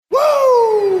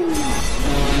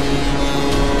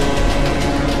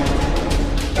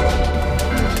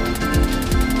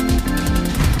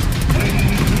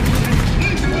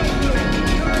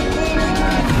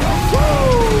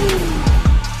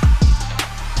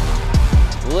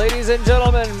Ladies and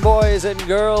gentlemen, boys and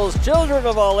girls, children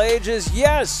of all ages,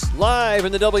 yes, live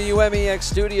in the WMEX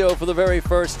studio for the very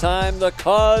first time, the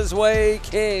Causeway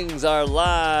Kings are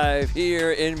live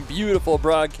here in beautiful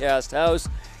Broadcast House.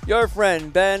 Your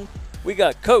friend Ben, we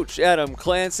got Coach Adam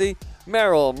Clancy,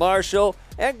 Merrill Marshall,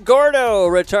 and Gordo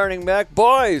returning back.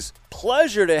 Boys,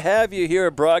 pleasure to have you here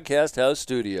at Broadcast House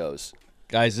Studios.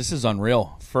 Guys, this is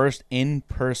unreal. First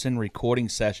in-person recording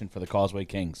session for the Causeway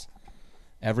Kings.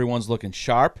 Everyone's looking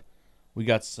sharp. We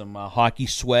got some hockey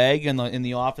swag in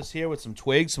the office here with some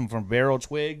twigs, some Vibaro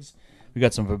twigs. We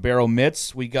got some Vibaro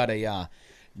mitts. We got a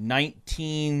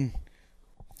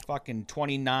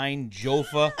 1929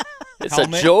 Jofa It's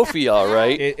helmet. a Jofi, all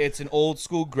right. It's an old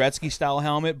school Gretzky style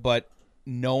helmet, but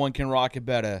no one can rock it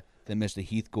better than Mr.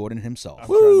 Heath Gordon himself.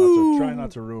 I'm trying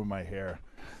not to ruin my hair.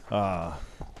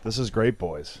 This is great,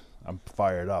 boys. I'm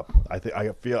fired up. I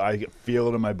feel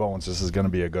it in my bones. This is going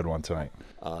to be a good one tonight.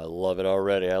 I love it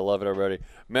already.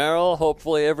 Merrill,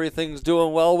 hopefully everything's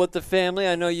doing well with the family.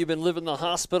 I know you've been living the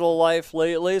hospital life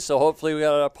lately, so hopefully we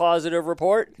got a positive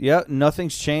report. Yeah,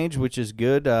 nothing's changed, which is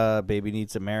good. Baby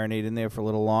needs to marinate in there for a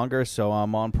little longer, so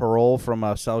I'm on parole from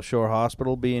South Shore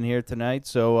Hospital being here tonight.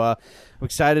 So I'm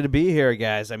excited to be here,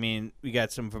 guys. I mean, we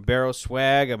got some Vibaro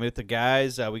swag. I'm with the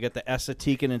guys. We got the Essa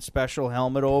Tikkanen special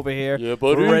helmet over here. Yeah,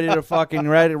 buddy. We're ready to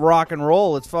rock and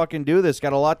roll. Let's fucking do this.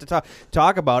 Got a lot to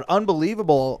talk about.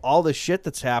 Unbelievable, all the shit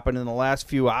that's happened in the last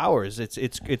few hours.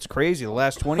 It's crazy. The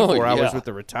last 24 hours with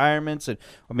the retirements. And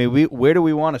I mean, where do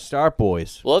we want to start,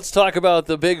 boys? Let's talk about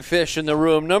the big fish in the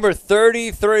room. Number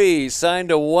 33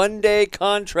 signed a one-day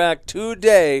contract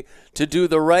today to do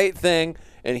the right thing,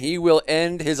 and he will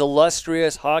end his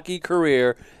illustrious hockey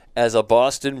career as a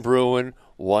Boston Bruin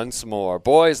once more.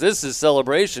 Boys, this is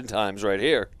celebration times right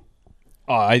here.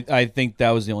 Oh, I think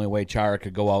that was the only way Chara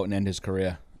could go out and end his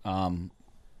career.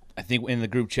 I think in the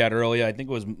group chat earlier, I think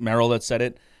it was Merrill that said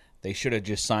it, they should have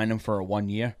just signed him for 1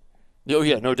 year. Oh,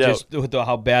 yeah, no doubt. Just with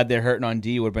how bad they're hurting on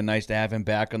D, it would have been nice to have him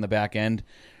back on the back end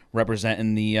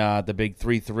representing the big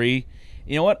 3-3.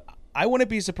 You know what? I wouldn't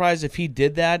be surprised if he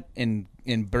did that and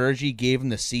Bergie gave him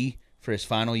the C for his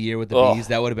final year with the Bees.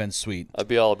 That would have been sweet. I'd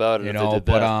be all about it if they did that.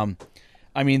 But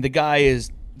I mean, the guy is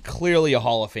clearly a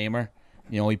Hall of Famer.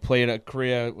 You know, he played a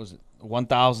career, was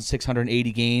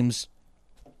 1,680 games,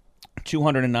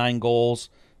 209 goals,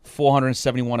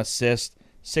 471 assists,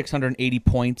 680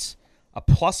 points, a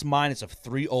plus-minus of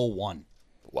 301.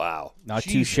 Wow. Not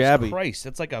Jesus too shabby. Christ,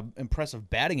 that's like an impressive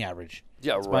batting average.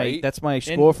 Yeah, right. That's my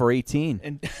score for 18.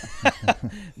 And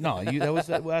no, that was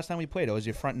the last time we played. It was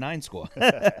your front nine score.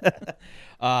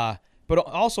 But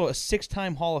also a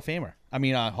six-time Hall of Famer. I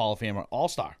mean, Hall of Famer,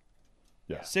 All-Star.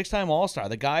 Yeah. Six-time All-Star.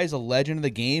 The guy is a legend of the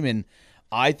game, and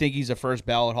I think he's a first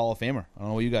ballot Hall of Famer. I don't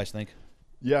know what you guys think.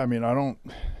 Yeah, I mean, I don't.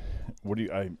 What do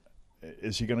you?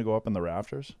 Is he going to go up in the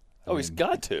rafters? He's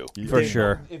got to. For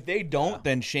sure. If they don't,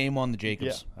 then shame on the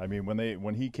Jacobs. Yeah. I mean,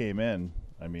 when he came in,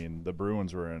 I mean, the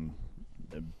Bruins were in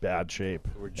bad shape.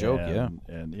 We're a joke,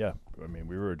 And yeah, I mean,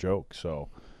 we were a joke. So.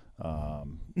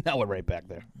 Now we're right back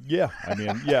there. Yeah, I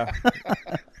mean, yeah.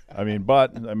 I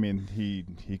mean, he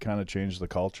kind of changed the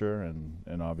culture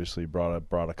and obviously brought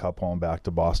a cup home back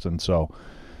to Boston. So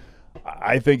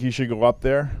I think he should go up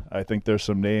there. I think there's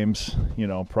some names,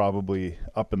 probably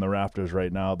up in the rafters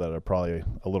right now that are probably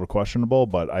a little questionable,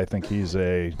 but I think he's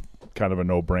a kind of a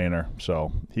no-brainer.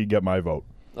 So he'd get my vote.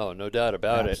 Oh, no doubt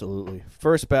about it. Absolutely.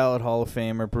 First ballot Hall of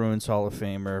Famer, Bruins Hall of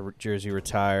Famer, jersey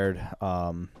retired.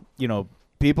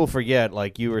 People forget,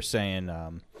 like you were saying,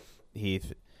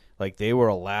 Heath, like they were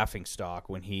a laughing stock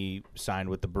when he signed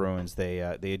with the Bruins. They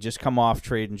had just come off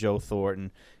trading Joe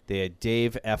Thornton. They had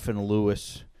Dave Effin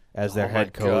Lewis as their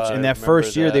head coach. God, In that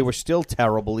first year, they were still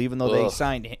terrible, even though they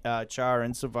signed Char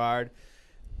and Savard.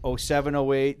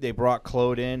 07-08, they brought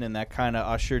Claude in, and that kind of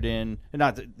ushered in –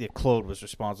 not that Claude was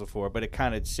responsible for it, but it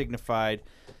kind of signified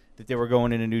that they were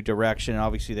going in a new direction.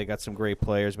 Obviously, they got some great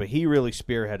players, but he really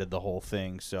spearheaded the whole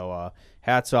thing. So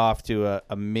hats off to an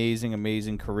amazing,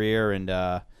 amazing career. And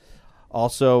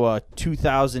also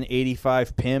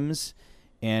 2,085 PIMs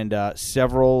and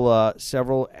several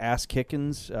ass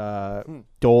kickings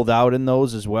doled out in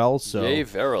those as well. So Yay,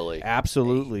 verily.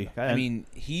 Absolutely. I mean,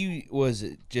 he was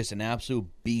just an absolute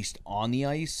beast on the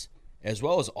ice as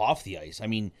well as off the ice. I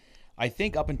mean, I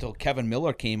think up until Kevin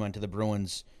Miller came onto the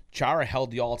Bruins, Chara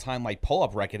held the all-time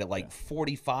pull-up record at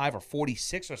 45 or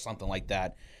 46 or something like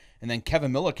that. And then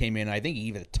Kevin Miller came in, and I think he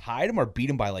either tied him or beat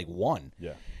him by 1.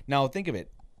 Yeah. Now, think of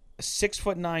it.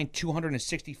 6'9",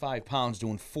 265 pounds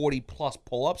doing 40-plus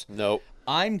pull-ups. Nope.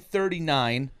 I'm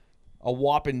 39, a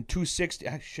whopping 260.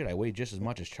 Shit, I weigh just as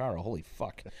much as Chara. Holy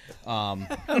fuck.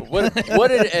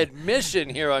 What an admission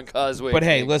here on Causeway. But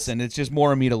hey, Kings. listen, it's just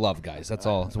more of me to love, guys. That's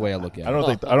all. That's the way I look at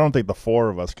it. I don't think the four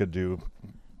of us could do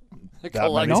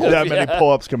Collective, that many yeah.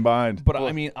 pull-ups combined. But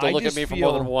I mean, Don't I look just at me for feel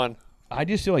more than one. I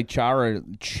just feel like Chara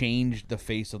changed the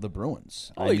face of the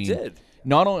Bruins. Oh, I he mean, did.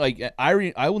 Not only like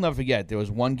I will never forget. There was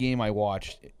one game I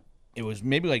watched. It was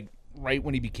maybe like right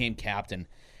when he became captain,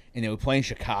 and they were playing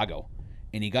Chicago,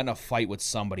 and he got in a fight with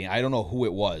somebody. I don't know who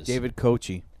it was. David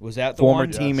Kochi, Was that the former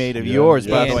one? teammate of Yeah, yours,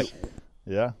 yeah. by the way.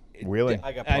 Yeah, Wheeling.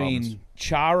 I got I problems. mean,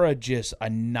 Chara just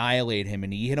annihilated him,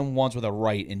 and he hit him once with a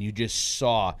right, and you just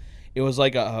saw it was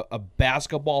like a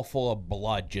basketball full of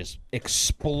blood just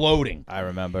exploding. I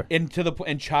remember. And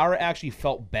Chara actually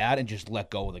felt bad and just let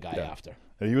go of the guy after.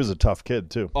 And he was a tough kid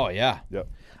too. Oh yeah. Yep.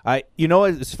 You know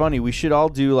what? It's funny. We should all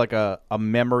do like a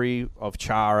memory of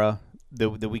Chara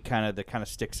that kind of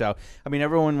sticks out. I mean,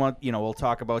 everyone we'll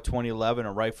talk about 2011,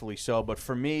 and rightfully so. But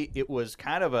for me, it was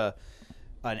kind of a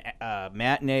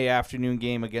matinee afternoon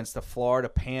game against the Florida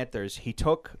Panthers. He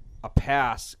took a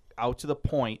pass out to the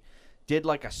point, did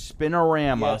like a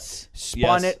spinorama, Yes.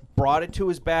 spun Yes. it, brought it to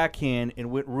his backhand, and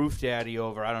went roof daddy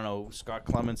over, I don't know, Scott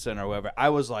Clemenson or whoever. I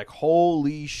was like,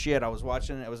 holy shit. I was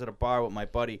watching it. I was at a bar with my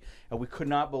buddy, and we could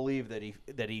not believe that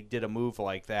he did a move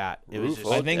like that. It was Roof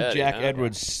just, I think Daddy, Jack huh?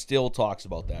 Edwards still talks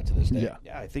about that to this day. Yeah.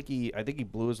 yeah, I think he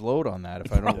blew his load on that,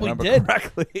 if I don't Probably remember did.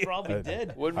 correctly. Probably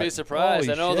did. Wouldn't be surprised.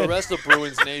 I holy know shit. the rest of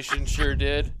Bruins Nation sure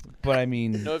did. But I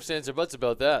mean, No ifs, ands, or buts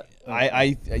about that.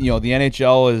 I the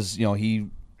NHL is he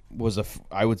was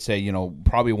I would say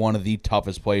probably one of the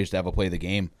toughest players to ever play the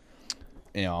game.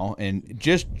 And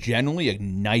just generally a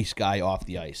nice guy off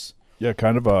the ice. Yeah,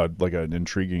 kind of like an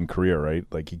intriguing career, right?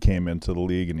 Like he came into the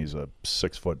league and he's a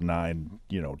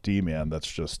 6'9", D-man that's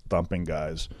just thumping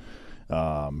guys.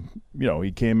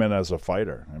 He came in as a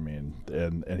fighter. I mean,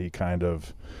 and he kind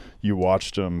of, you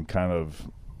watched him kind of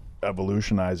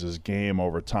evolutionize his game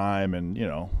over time, and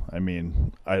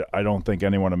I don't think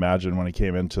anyone imagined when he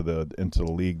came into the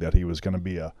league that he was going to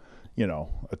be a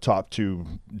top 2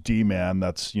 D-man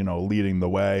that's leading the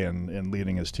way and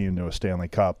leading his team to a Stanley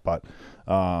Cup. But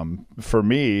for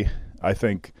me, I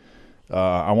think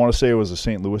I want to say it was a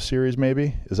St. Louis series.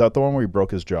 Maybe is that the one where he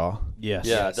broke his jaw? Yes.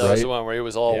 Yeah, yes. that was Right? the one where he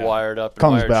was all Yeah. wired up and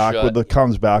Comes wired back shut.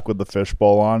 with the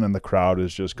fishbowl on, and the crowd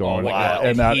is just going. wow.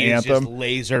 And that he is just anthem,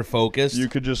 laser focused. you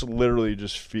could just literally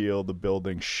just feel the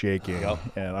building shaking.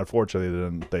 And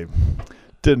unfortunately, they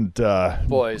didn't.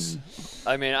 Boys,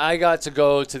 I mean, I got to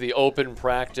go to the open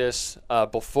practice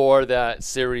before that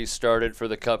series started for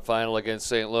the Cup final against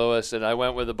St. Louis, and I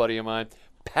went with a buddy of mine.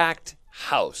 Packed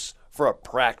house for a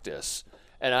practice.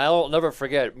 And I'll never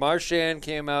forget, Marchand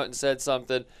came out and said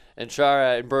something, and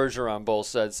Chara and Bergeron both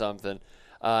said something.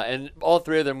 And all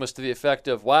three of them was to the effect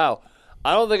of, wow,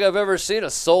 I don't think I've ever seen a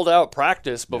sold-out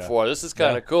practice before. This is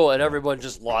kind of cool. And everyone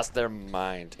just lost their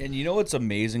mind. And you know what's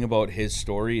amazing about his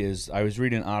story is I was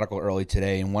reading an article early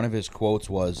today, and one of his quotes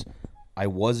was, "I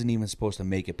wasn't even supposed to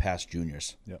make it past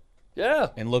juniors." Yeah.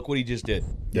 And look what he just did.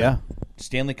 Yeah.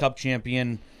 Stanley Cup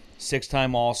champion,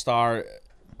 6-time All-Star,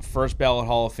 first ballot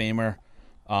Hall of Famer,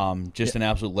 just an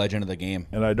absolute legend of the game.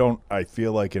 And I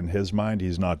feel like in his mind,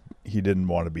 he didn't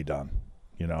want to be done.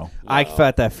 I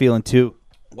got that feeling too.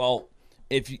 Well,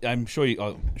 I'm sure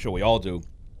we all do,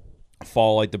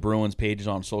 follow like the Bruins pages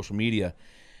on social media,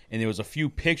 and there was a few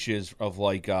pictures of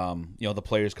like the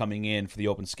players coming in for the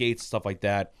open skates, stuff like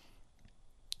that.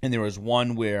 And there was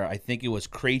one where I think it was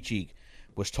Krejci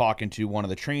was talking to one of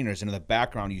the trainers, and in the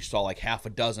background you saw like half a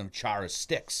dozen of Chara's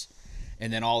sticks.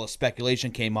 And then all the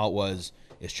speculation came out was,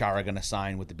 is Chara going to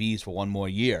sign with the Bees for one more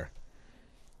year?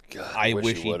 God, I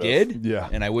wish he would've. did, Yeah.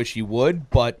 and I wish he would,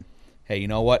 but hey, you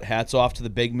know what? Hats off to the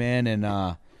big man,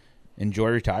 and enjoy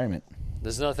retirement.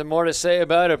 There's nothing more to say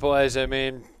about it, boys. I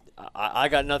mean, I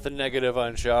got nothing negative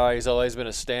on Chara. He's always been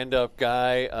a stand-up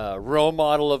guy, a role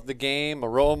model of the game, a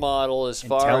role model as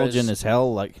far Intelligent as as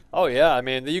hell. Like, oh, yeah. I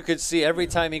mean, you could see every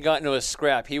time he got into a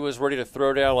scrap, he was ready to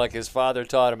throw down like his father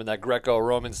taught him in that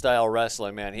Greco-Roman style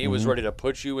wrestling, man. He was ready to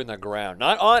put you in the ground.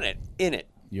 Not on it, in it.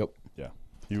 Yep. Yeah,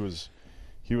 he was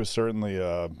certainly.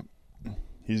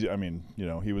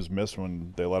 He was missed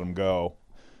when they let him go.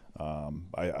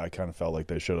 I kind of felt like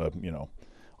they should have,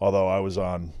 although I was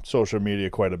on social media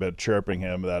quite a bit chirping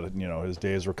him that, his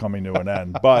days were coming to an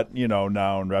end. But,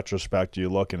 now in retrospect, you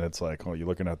look and it's like, oh, you're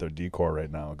looking at their decor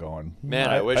right now going, Man,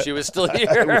 I wish he was still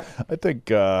here. I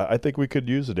think we could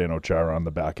use a Zdeno Chara on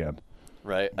the back end.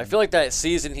 Right. I feel like that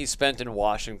season he spent in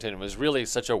Washington was really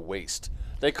such a waste.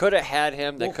 They could have had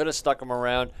him. They could have stuck him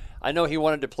around. I know he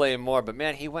wanted to play him more, but,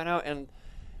 man, he went out and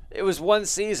It was one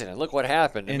season, and look what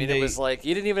happened. I And mean, they- it was like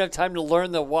you didn't even have time to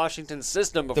learn the Washington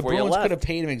system The before you Bruins left. could have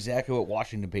paid him exactly what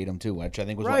Washington paid him too, which I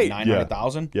think was Right. what,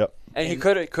 900,000. Yep. And he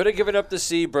could have given up the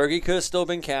Seaberg. He could have still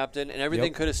been captain, and everything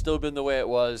Yep. could have still been the way it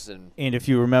was. And And if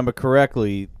you remember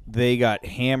correctly, they got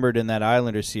hammered in that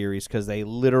Islander series because they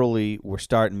literally were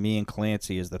starting me and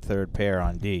Clancy as the third pair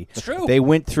on D. It's true. They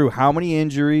went through how many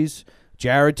injuries?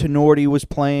 Jared Tenorti was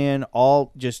playing,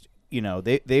 all just,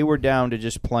 they were down to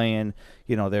just playing,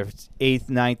 their 8th,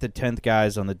 9th, and 10th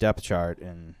guys on the depth chart.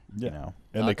 And, And Not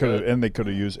they good. could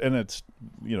have used, and it's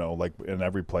like in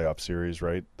every playoff series,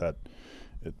 right? That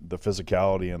the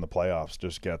physicality in the playoffs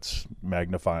just gets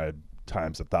magnified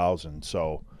times 1,000.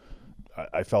 So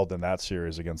I felt in that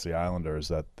series against the Islanders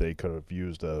that they could have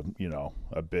used a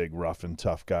big rough and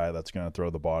tough guy that's going to throw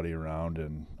the body around,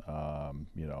 and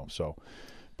so.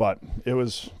 But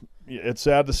it's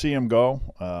sad to see him go.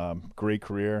 Great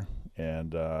career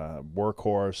and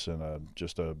workhorse, and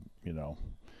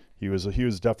he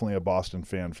was definitely a Boston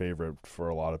fan favorite for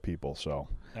a lot of people. So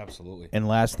Absolutely. And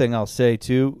last thing I'll say,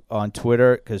 too, on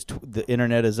Twitter, because the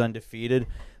internet is undefeated,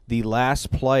 the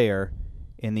last player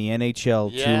in the NHL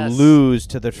Yes. to lose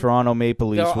to the Toronto Maple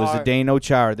Leafs There was are- Zdeno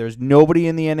Chara. There's nobody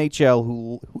in the NHL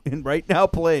who right now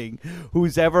playing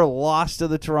who's ever lost to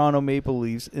the Toronto Maple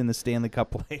Leafs in the Stanley Cup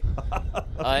playoffs.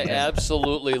 I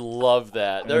absolutely love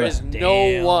that. There is Damn.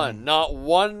 no one, not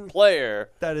one player.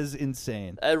 That is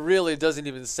insane. It really doesn't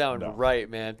even sound right,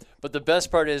 man. But the best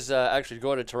part is actually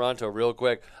going to Toronto real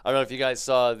quick. I don't know if you guys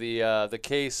saw the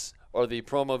case or the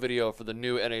promo video for the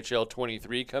new NHL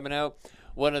 23 coming out.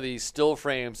 One of the still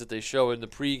frames that they show in the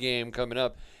pregame coming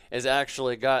up has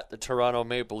actually got the Toronto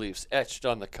Maple Leafs etched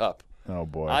on the cup. oh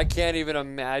boy, I can't even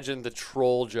imagine the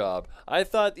troll job. I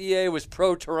thought EA was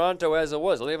pro-Toronto as it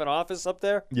was. Do they have an office up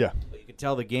there? yeah. You can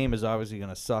tell the game is obviously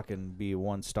going to suck and be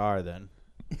 1 star then.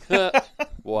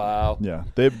 Wow. Yeah,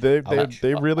 they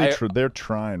really I- they're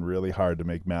trying really hard to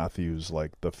make Matthews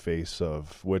like the face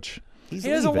of which. He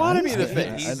doesn't want to be the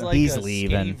face. He's I know. like He's a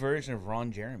leaving. skinny version of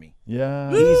Ron Jeremy. Yeah,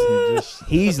 He's- he just.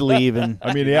 He's leaving.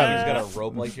 I mean, He's yeah, got a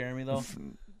rope like Jeremy, though.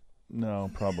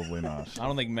 no, probably not. I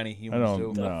don't think many I humans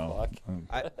don't do. know.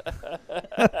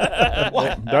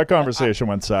 What? That conversation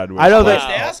went sideways. I don't I'm think- just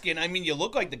asking. I mean, you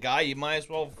look like the guy. You might as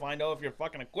well find out if you're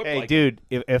fucking equipped Hey, like dude,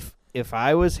 if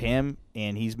I was him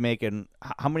and he's making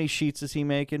how many sheets is he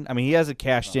making? I mean, he hasn't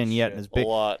cashed in yet in his A big,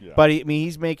 lot. Yeah. but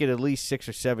he's making at least 6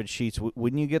 or 7 sheets.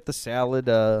 Wouldn't you get the salad?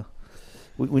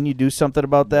 When you do something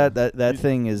about that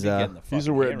thing is getting the He's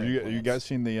a fucking weird. hair You implants. guys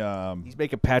seen the? he's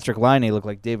making Patrick Laine look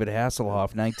like David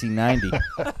Hasselhoff, 1990.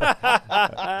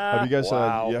 Have you guys?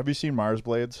 Wow. Have you seen Mars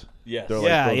Blades? Yes. They're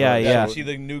Yeah, those yeah, are- yeah. You see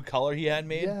the new color he had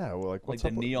made? Yeah, well, like what's the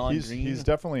up with- neon he's, green? He's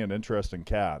definitely an interesting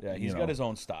cat. Yeah, he's you got know. his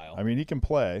own style. I mean, he can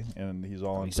play, and he's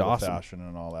all He's into awesome. the fashion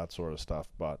and all that sort of stuff.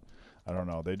 But I don't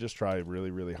know. They just try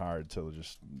really, really hard to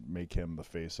just make him the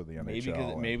face of the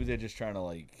NHL. maybe they're just trying to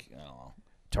like I don't know.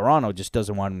 Toronto just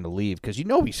doesn't want him to leave because he's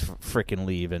freaking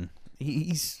leaving.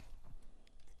 He's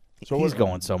what-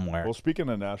 going somewhere. Well, speaking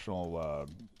of National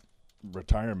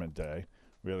Retirement Day,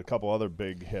 we had a couple other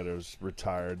big hitters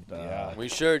retired. Yeah. We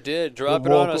sure did. Drop The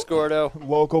it on local- us, Gordo.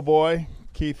 Local boy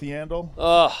Keith Yandel.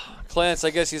 Oh, Clance, I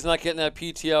guess he's not getting that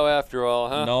PTO after all,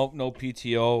 huh? No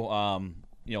PTO.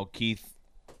 Keith,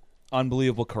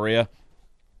 unbelievable career.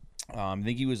 I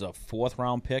think he was a 4th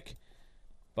round pick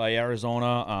by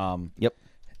Arizona. Yep.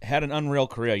 Had an unreal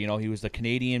career. He was the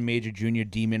Canadian Major Junior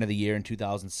D-Man of the Year in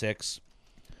 2006.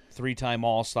 3-time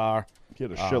All-Star. He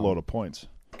had a shitload of points.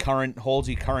 Holds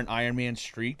the current Ironman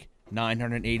streak,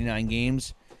 989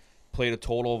 games. Played a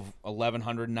total of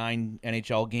 1,109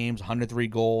 NHL games, 103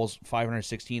 goals,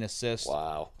 516 assists,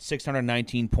 Wow.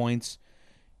 619 points.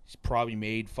 He's probably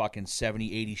made fucking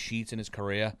 70, 80 sheets in his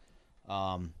career.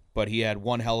 But he had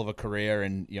one hell of a career,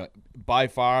 and by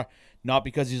far, not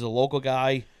because he's a local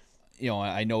guy.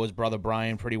 I know his brother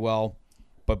Brian pretty well,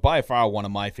 but by far one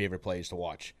of my favorite players to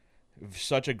watch.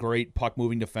 Such a great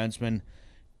puck-moving defenseman,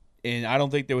 and I don't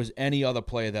think there was any other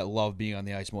player that loved being on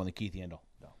the ice more than Keith Yandel.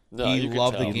 No, He you could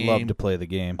loved tell. the He'd game. love to play the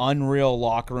game. Unreal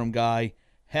locker room guy.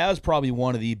 Has probably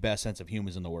one of the best sense of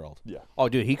humors in the world. Yeah. Oh,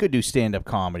 dude, he could do stand-up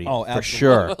comedy. Oh, for absolutely.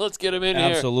 sure. Let's get him in here.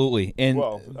 Absolutely. And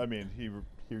Well, I mean, he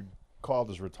called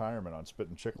his retirement on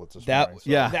Spittin' Chicklets this that morning. So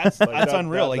Yeah. that's like, that's that-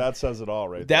 unreal. That, Like that says it all,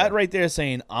 right that there. right there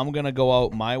saying I'm gonna go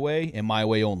out my way and my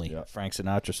way only. Yeah. Frank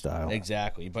Sinatra style.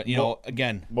 Exactly. But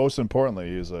again, Most importantly,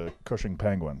 he's a Cushing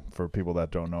Penguin for people that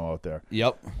don't know out there.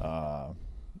 yep. I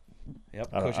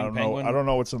Yep. don't, Cushing I don't know. Penguin. I don't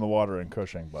know what's in the water in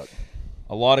Cushing, but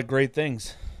A lot of great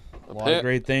things. A lot Appar- of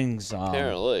great things.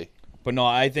 Apparently. But no,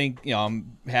 I think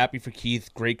I'm happy for Keith.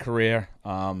 Great career.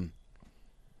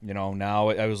 You know, now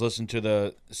I was listening to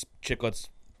the Chicklets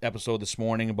episode this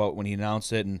morning about when he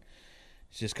announced it, and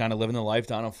he's just kind of living the life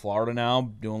down in Florida now,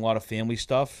 doing a lot of family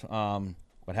stuff.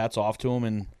 But hats off to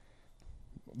him,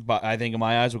 but I think in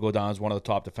my eyes will go down as one of the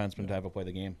top defensemen to ever play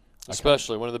the game.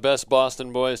 Especially one of the best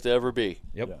Boston boys to ever be.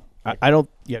 Yep. Yeah. I don't.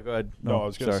 Yeah, go ahead. No, I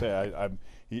was going to sorry.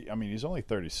 say, I mean, he's only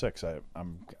 36. I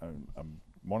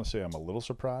want to say I'm a little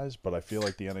surprised, but I feel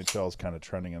like the NHL is kind of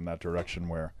trending in that direction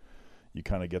where you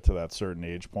kind of get to that certain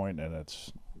age point, and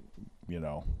it's, you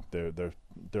know,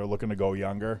 they're looking to go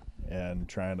younger and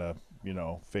trying to, you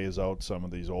know, phase out some of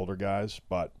these older guys.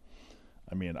 But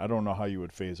I mean, I don't know how you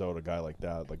would phase out a guy like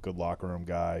that, like good locker room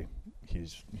guy.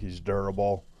 He's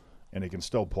durable, and he can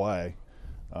still play.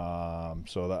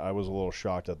 So that I was a little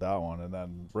shocked at that one. And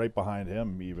then right behind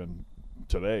him, even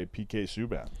today, PK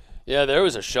Subban. Yeah, there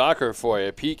was a shocker for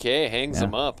you. PK hangs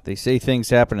him up. They say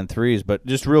things happen in threes, but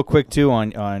just real quick too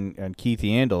on Keith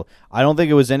Yandle. I don't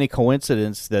think it was any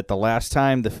coincidence that the last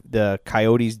time the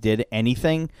Coyotes did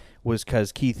anything was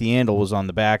because Keith Yandle was on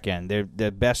the back end.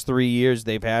 The best 3 years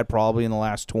they've had probably in the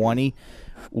last 20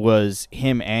 was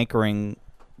him anchoring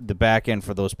the back end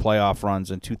for those playoff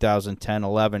runs in 2010,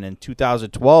 11, and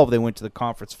 2012 they went to the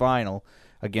conference final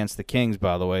against the Kings,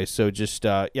 by the way. So just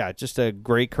a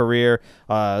great career,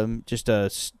 just a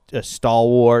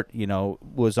stalwart. You know,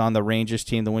 was on the Rangers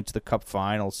team that went to the Cup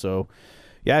final. So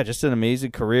yeah, just an amazing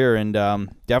career, and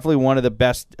definitely one of the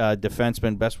best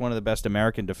defensemen, one of the best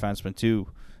American defensemen too.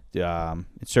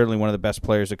 It's certainly one of the best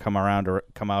players to come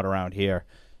out around here.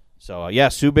 So yeah,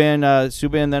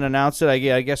 Subban then announced it.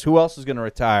 I guess who else is going to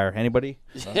retire? Anybody?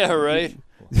 Yeah, right.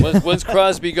 When's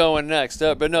Crosby going next?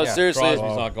 But no, seriously.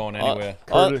 Crosby's not going anywhere.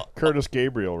 Curtis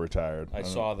Gabriel retired. I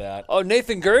saw that. Oh,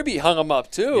 Nathan Gerby hung him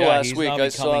up too last week. I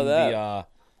saw that.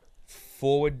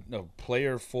 The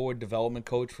player forward development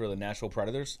coach for the Nashville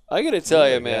Predators. I got to tell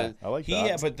you, man. I like that.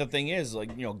 Yeah, but the thing is, like,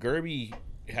 you know, Gerby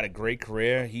had a great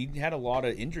career. He had a lot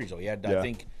of injuries, though. He had, I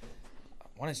think,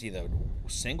 I want to see the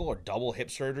single or double hip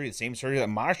surgery, the same surgery that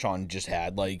Marchand just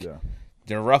had. Like,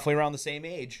 they're roughly around the same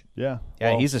age. Yeah.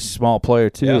 Yeah, well, he's a small player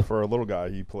too. Yeah, for a little guy,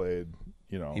 he played.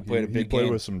 You know, he played a big game.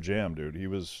 with some jam, dude. He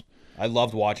was. I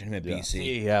loved watching him at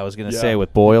BC. Yeah, I was gonna say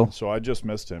with Boyle. So I just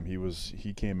missed him.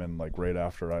 He came in like right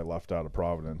after I left out of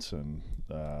Providence, and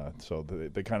so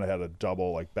they kind of had a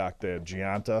double like back there,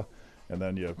 Gianta, and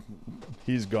then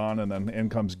he's gone, and then in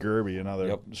comes Gerby,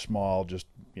 another small, just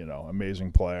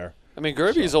amazing player. I mean,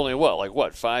 Gerby's only what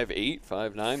 5'8",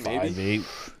 5'9", maybe.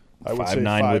 5'8". I would say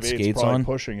 5'9" with 5'8" skates probably on.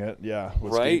 Pushing it, yeah,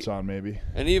 with Right. skates on maybe.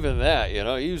 And even that,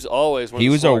 he was always one of He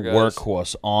the was a small guys.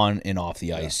 workhorse on and off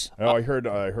the ice. Oh, I heard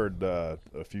a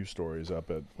few stories up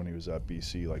at when he was at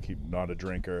BC. Like he not a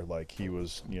drinker. Like he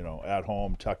was at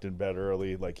home, tucked in bed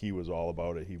early. Like he was all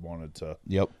about it. He wanted to.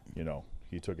 Yep.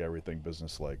 He took everything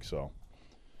business-like. So.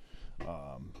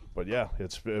 But yeah,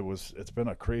 it's been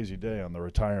a crazy day on the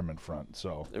retirement front.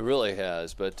 So It really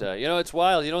has, but it's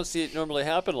wild. You don't see it normally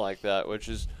happen like that, which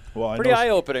is I pretty know-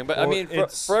 eye-opening. But I well, mean,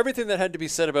 for everything that had to be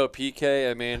said about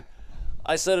PK, I mean,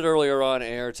 I said it earlier on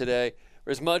air today. For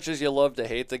as much as you love to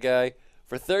hate the guy,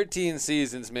 for 13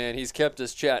 seasons, man, he's kept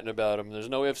us chatting about him. There's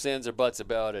no ifs, ands, or buts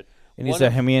about it. And he's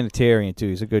a humanitarian too.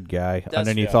 He's a good guy.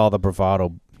 Underneath all the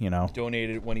bravado,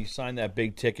 Donated when he signed that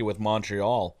big ticket with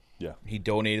Montreal. Yeah. He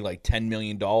donated like $10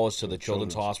 million to the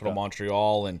Children's Hospital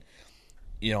Montreal, and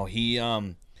he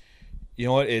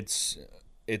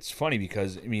it's funny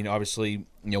because I mean obviously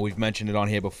we've mentioned it on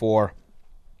here before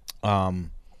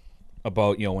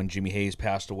about when Jimmy Hayes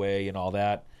passed away and all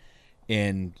that,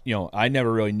 and I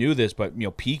never really knew this, but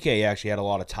PK actually had a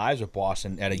lot of ties with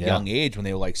Boston at a young age when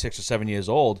they were like 6 or 7 years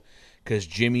old, because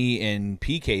Jimmy and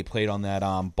PK played on that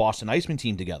Boston Iceman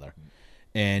team together.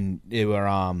 And they were,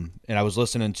 and I was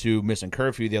listening to Missing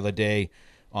Curfew the other day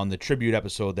on the tribute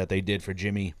episode that they did for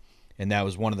Jimmy, and that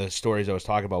was one of the stories I was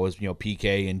talking about was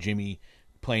PK and Jimmy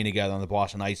playing together on the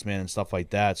Boston Iceman and stuff like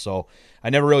that. So I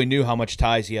never really knew how much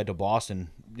ties he had to Boston,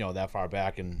 that far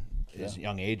back in his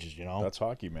young ages. That's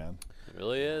hockey, man. It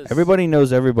really is. Everybody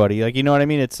knows everybody. Like, you know what I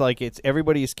mean? It's like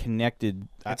everybody is connected.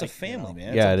 It's a family,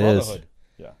 man. Yeah, it's a brotherhood. is.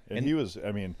 Yeah, and he was.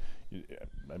 I mean,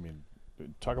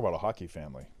 talk about a hockey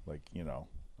family. Like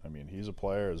he's a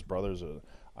player. His brothers.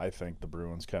 I think the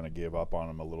Bruins kind of gave up on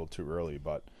him a little too early,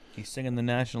 but he's singing the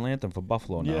national anthem for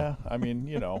Buffalo now. Yeah, I mean,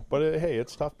 but hey,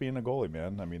 it's tough being a goalie,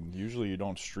 man. I mean, usually you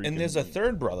don't streak. And there's a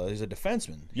third brother. He's a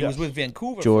defenseman. He was with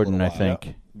Vancouver. Jordan, for a I while.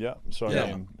 think. Yeah. So I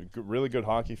mean, really good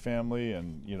hockey family,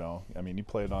 and I mean, he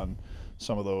played on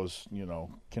some of those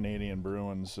Canadian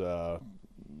Bruins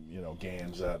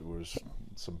games that was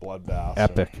some bloodbaths.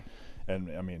 Epic.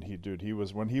 And I mean, he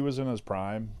was when he was in his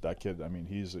prime. That kid, I mean,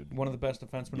 he's One of the best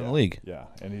defensemen in the league. Yeah,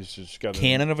 and he's just got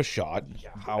Cannon of a shot.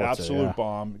 absolute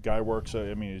bomb. Guy works.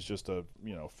 I mean, he's just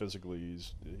physically,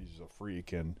 he's a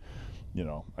freak, and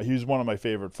he's one of my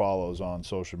favorite follows on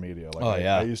social media. Like,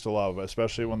 I used to love,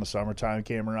 especially when the summertime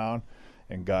came around,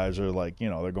 and guys are like,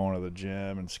 they're going to the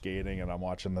gym and skating, and I'm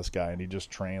watching this guy, and he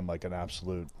just trained like an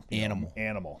absolute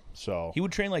animal. So he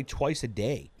would train like twice a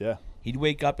day. Yeah. He'd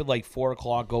wake up at like 4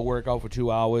 o'clock, go work out for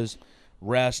 2 hours,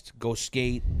 rest, go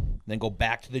skate, then go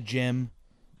back to the gym.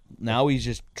 Now he's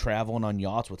just traveling on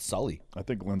yachts with Sully. I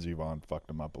think Lindsey Vonn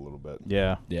fucked him up a little bit.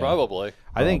 Yeah. Probably.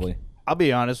 I think, I'll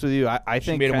be honest with you, I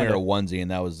think made him wear a onesie, and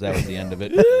that was the end of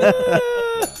it.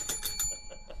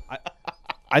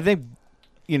 I think,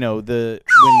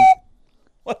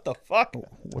 What the fuck?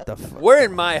 what the fuck? We're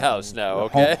in my house now,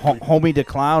 okay? Homie the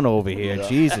clown over here.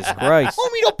 Jesus Christ.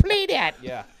 Homie, don't play that.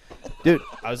 Yeah. Dude,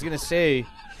 I was going to say,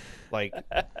 like,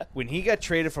 when he got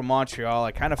traded from Montreal,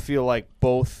 I kind of feel like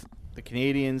both the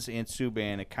Canadians and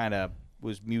Subban, it kind of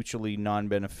was mutually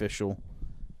non-beneficial,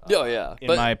 Oh, yeah. in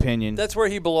my opinion. That's where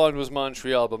he belonged, was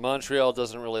Montreal, but Montreal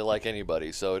doesn't really like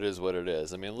anybody, so it is what it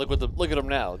is. I mean, look at him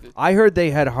now. I heard they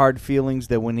had hard feelings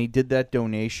that when he did that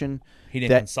donation, He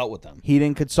didn't consult with them. He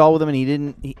didn't consult with them,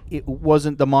 and it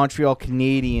wasn't the Montreal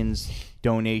Canadiens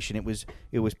donation. It was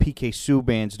PK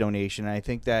Subban's donation, and I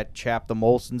think that chapped the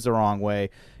Molsons the wrong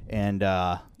way. And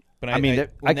But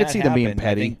I could see them being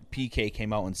petty. I think PK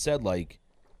came out and said, like,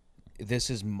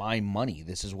 this is my money.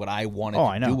 This is what I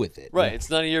wanted to do with it. Right. It's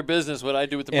none of your business what I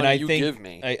do with the money you give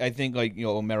me. I think, like,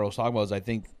 Mero's talking about is, I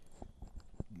think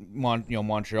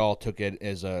Montreal took it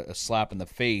as a slap in the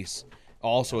face.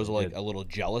 Also, as like a little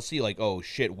jealousy, like, oh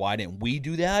shit, why didn't we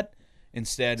do that?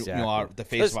 Instead, the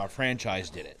face of our franchise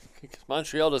did it. Because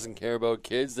Montreal doesn't care about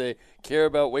kids; they care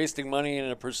about wasting money in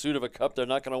a pursuit of a cup they're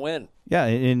not going to win. Yeah,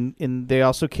 and they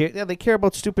also care. Yeah, they care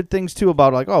about stupid things too.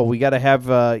 About like, oh, we got to have,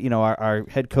 our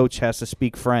head coach has to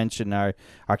speak French, and our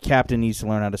captain needs to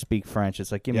learn how to speak French.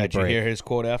 It's like, give me a break. Did you hear his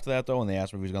quote after that though? When they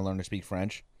asked him if he was going to learn to speak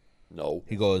French, No.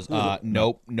 he goes,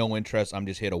 "Nope, no interest. I'm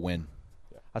just here to win."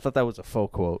 I thought that was a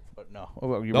faux quote, but no.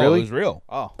 Oh, you No, really? it was real.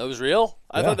 Oh, That was real?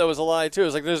 I thought that was a lie, too.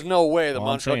 It's like, there's no way the I'm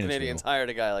Montreal saying it's Canadiens real. hired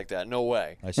a guy like that. No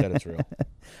way. I said it's real.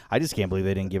 I just can't believe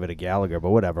they didn't give it to Gallagher. But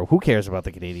whatever. Who cares about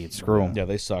the Canadians? Screw 'em. Yeah,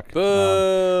 they suck.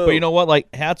 Boo! But you know what?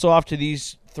 Like, hats off to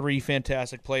these 3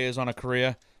 fantastic players on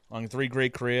 3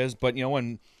 great careers. But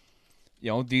when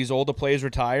these older players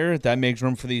retire, that makes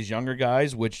room for these younger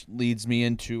guys, which leads me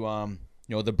into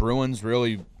the Bruins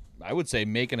really, I would say,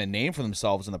 making a name for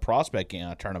themselves in the prospect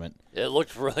tournament. It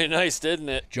looked really nice, didn't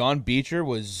it? John Beecher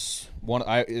was one.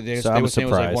 They I'm were saying was like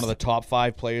surprised. one of the top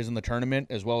 5 players in the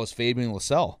tournament, as well as Fabian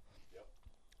Lysell.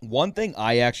 One thing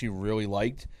I actually really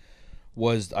liked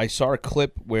was I saw a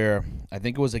clip where I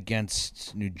think it was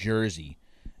against New Jersey,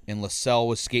 and Lysell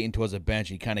was skating towards the bench.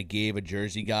 He kind of gave one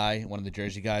of the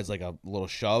Jersey guys, like a little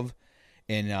shove,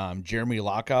 and Jeremy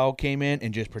Lockow came in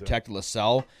and just protected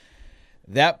Lysell.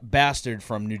 That bastard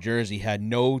from New Jersey had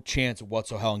no chance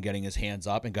whatsoever in getting his hands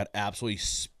up and got absolutely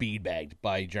speed bagged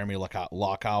by Jeremy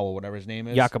Lockow or whatever his name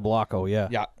is. Jakob Lacko, yeah.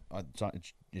 Yeah,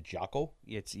 it's Jocko?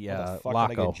 It's, Where yeah, the fuck did I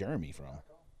Lacko. get Jeremy from?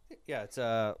 Yeah, it's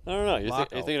I don't know. You're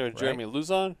thinking of Jeremy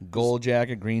Luzon? Gold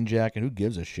jacket, green jacket. Who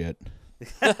gives a shit?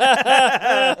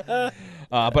 But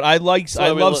I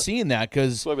love seeing that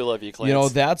because That's why we love you,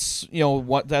 Clarence.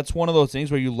 that's one of those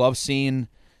things where you love seeing.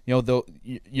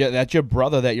 That's your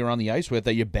brother that you're on the ice with,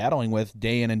 that you're battling with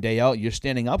day in and day out. You're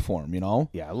standing up for him,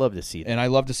 Yeah, I love to see that. And I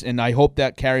love to, and I hope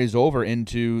that carries over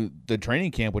into the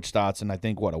training camp, which starts in, I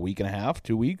think, a week and a half,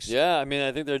 2 weeks. Yeah, I mean,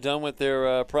 I think they're done with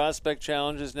their prospect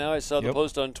challenges now. I saw the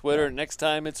post on Twitter. Next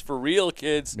time it's for real,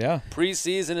 kids. Yeah.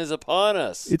 Preseason is upon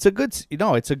us. It's a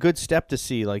good step to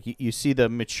see. Like you see the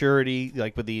maturity,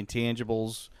 like with the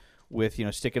intangibles, with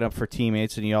sticking up for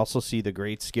teammates, and you also see the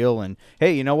great skill. And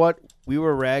hey, you know what? We've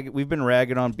been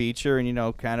ragging on Beecher,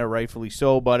 and kind of rightfully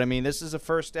so. But I mean, this is a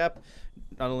first step,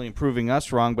 not only in proving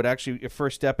us wrong, but actually a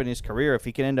first step in his career. If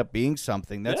he can end up being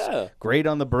something, that's great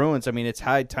on the Bruins. I mean, it's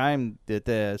high time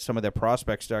that some of their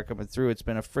prospects start coming through. It's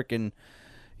been a freaking,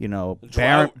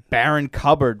 barren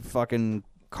cupboard, fucking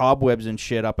cobwebs and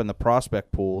shit up in the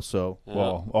prospect pool. So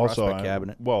prospect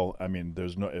cabinet. I mean,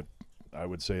 I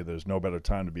would say there's no better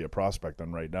time to be a prospect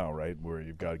than right now, right? Where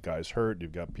you've got guys hurt,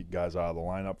 you've got guys out of the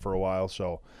lineup for a while.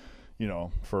 So,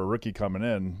 for a rookie coming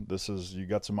in, you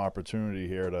got some opportunity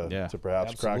here to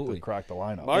perhaps crack the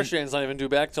lineup. Marchand's not even due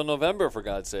back till November, for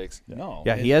God's sakes. No.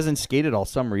 Yeah, he hasn't skated all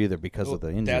summer either because of the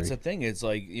injury. That's the thing. It's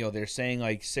like, they're saying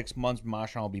like 6 months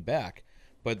Marchand will be back.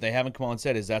 But they haven't come out and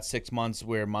said, is that 6 months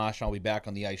where Marchand will be back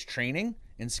on the ice training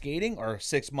and skating, or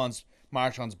 6 months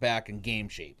Marchand's back in game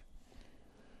shape.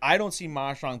 I don't see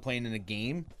Marchand playing in a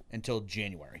game until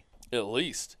January. At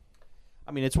least.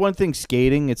 I mean, it's one thing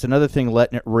skating. It's another thing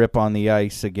letting it rip on the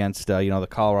ice against, the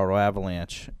Colorado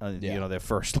Avalanche. Their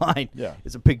first line. Yeah.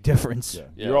 It's a big difference. Yeah.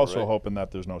 Yeah, You're also right. hoping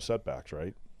that there's no setbacks,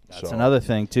 right? That's another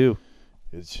thing, too.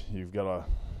 It's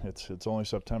only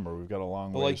September. We've got a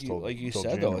long But way. like you till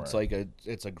said January. though,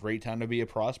 it's a great time to be a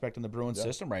prospect in the Bruins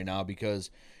system right now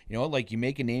because you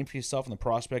make a name for yourself in the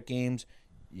prospect games.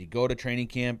 You go to training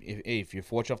camp. If you're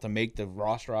fortunate enough to make the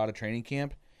roster out of training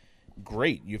camp,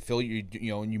 great. You feel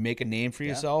and you make a name for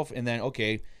yourself, and then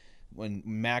when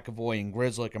McAvoy and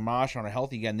Grzelcyk and Marchand are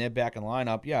healthy again, they're back in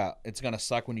lineup. Yeah, it's gonna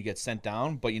suck when you get sent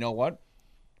down, but you know what?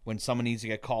 When someone needs to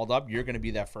get called up, you're going to be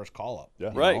that first call up.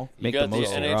 Yeah. Right. know? You Make got the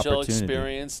most of your NHL opportunity.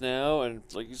 experience now, and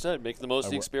like you said, make the most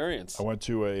of the experience. I went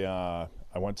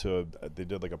to they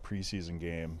did like a preseason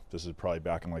game. This is probably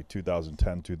back in like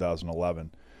 2010,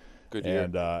 2011. Good year.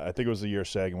 And I think it was the year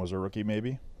Sagan was a rookie,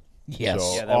 maybe. Yes.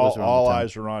 So Yeah, that was around all the time.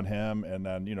 eyes were on him, and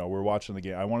then we're watching the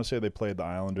game. I want to say they played the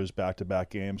Islanders back-to-back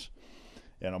games,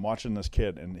 and I'm watching this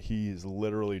kid, and he's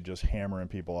literally just hammering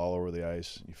people all over the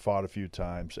ice. He fought a few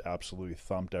times, absolutely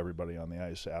thumped everybody on the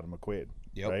ice. Adam McQuaid,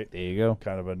 Yep. right? There you go.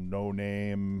 Kind of a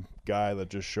no-name guy that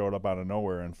just showed up out of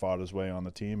nowhere and fought his way on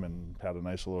the team and had a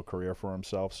nice little career for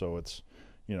himself. So it's,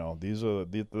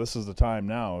 this is the time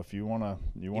now. If you want to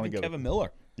Even get Kevin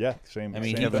Miller. yeah, same. I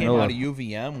mean, same he Kevin came Miller. out of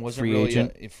UVM, wasn't Free really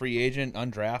agent. a free agent,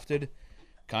 undrafted,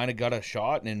 kind of got a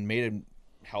shot and made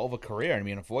a hell of a career. I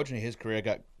mean, unfortunately, his career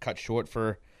got cut short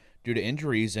due to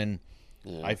injuries, and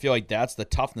I feel like that's the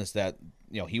toughness that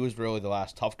he was really the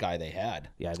last tough guy they had.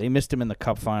 Yeah, they missed him in the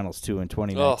Cup Finals, too, in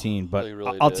 2019. But they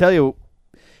really I'll did. tell you,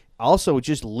 also,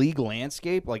 just league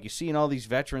landscape, like you seeing all these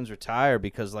veterans retire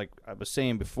because, like I was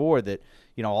saying before, that,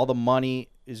 all the money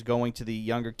is going to the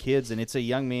younger kids, and it's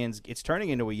turning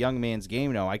into a young man's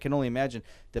game now. I can only imagine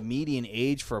the median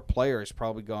age for a player has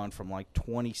probably gone from like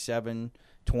 27,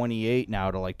 28 now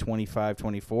to like 25,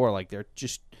 24. Like they're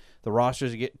just, the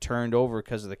rosters are getting turned over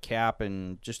because of the cap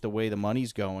and just the way the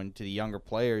money's going to the younger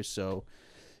players. So,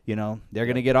 they're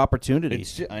going to get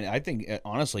opportunities. I think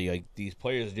honestly, like these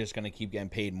players are just going to keep getting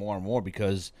paid more and more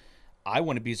because I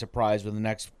wouldn't be surprised with the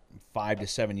next 5 to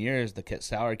 7 years the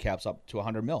salary cap's up to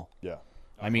 $100 million. Yeah.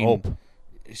 I mean, hope.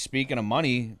 speaking of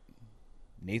money,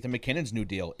 Nathan McKinnon's new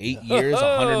deal, 8 years,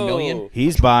 $100 million,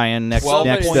 He's buying next.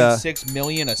 $12.6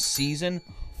 million a season.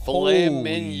 Filet Holy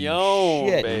mignon,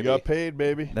 shit. baby. You got paid,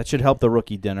 baby. That should help the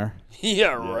rookie dinner. Yeah,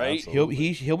 right. absolutely.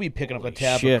 He'll be picking up the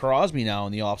tab shit. of Crosby now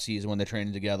in the offseason when they're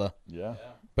training together. Yeah.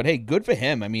 But hey, good for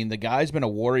him. I mean, the guy's been a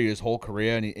Warrior his whole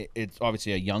career, and it's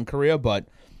obviously a young career, but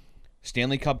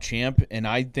Stanley Cup champ, and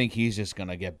I think he's just going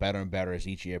to get better and better as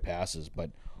each year passes. But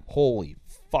holy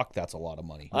fuck, that's a lot of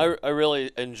money. I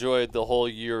really enjoyed the whole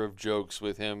year of jokes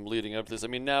with him leading up to this. I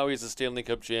mean, now he's a Stanley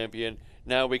Cup champion.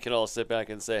 Now we can all sit back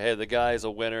and say, hey, the guy's a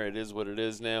winner. It is what it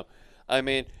is now. I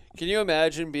mean, can you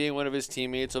imagine being one of his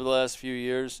teammates over the last few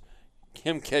years?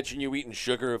 Him catching you eating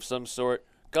sugar of some sort?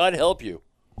 God help you.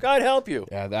 God help you.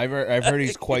 Yeah, I've heard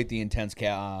he's quite the intense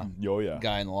Oh, yeah.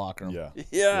 guy in the locker room. Yeah.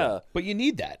 Yeah. But you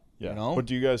need that, Yeah. you know? But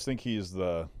do you guys think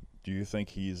do you think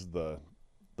he's the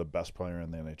best player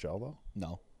in the NHL though?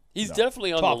 No. He's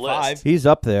definitely on Top the list. 5. He's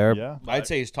up there. Yeah. I'd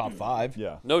say he's top 5.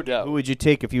 Yeah. No doubt. Who would you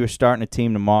take if you were starting a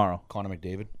team tomorrow? Connor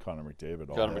McDavid. Connor McDavid.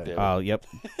 all Connor day. McDavid. Oh, yep.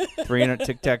 300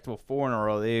 tic-tac-toe, 4 in a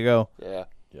row. There you go. Yeah.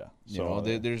 Yeah. You So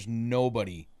know, there's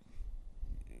nobody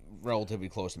relatively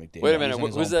close to McDavid. Wait a He's minute. on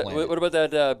his Who's own that? planet. What about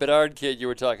that Bedard kid you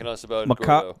were talking to us about?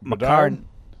 McCart.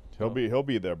 he'll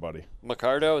be there, buddy.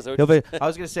 Macardo? Is that He'll what you be, I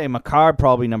was going to say McCard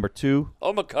probably number 2.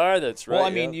 Oh, Makar, that's right. Well, I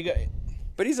mean, yeah. you got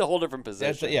But he's a whole different that's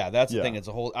position. that's the Yeah. thing. It's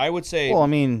a whole. I would say Well, I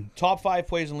mean, top 5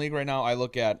 players in the league right now. I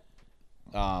look at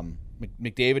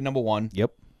McDavid number 1,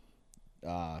 yep.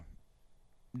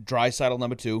 Draisaitl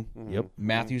number 2, Yep.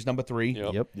 Matthews number 3,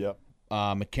 Yep. Yep. Yep.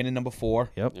 McKinnon number 4,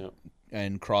 Yep. Yeah.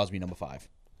 and Crosby number 5.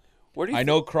 Where do you I think-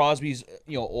 know Crosby's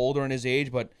older in his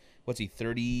age, but what's he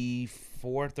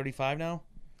 34, 35 now?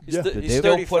 He's, Yeah. he's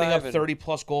Still Still putting up 35 and- 30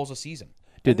 plus goals a season.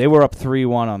 Dude, they were up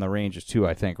 3-1 on the Rangers, too,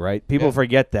 I think, right? People Yeah.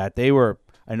 forget that. They were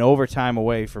an overtime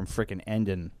away from freaking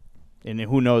ending. And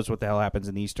who knows what the hell happens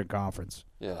in the Eastern Conference.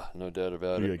 Yeah, no doubt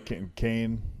about You it. got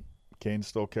Kane's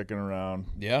still kicking around.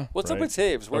 Yeah, What's up Right. with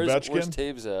Taves? Where's Ovechkin?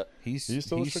 Taves at? he's still in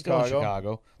still in Chicago.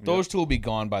 Chicago. Those two will be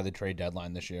gone by the trade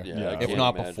deadline this year, Yeah, I if can't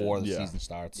not imagine. before the Yeah. season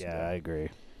starts. I agree.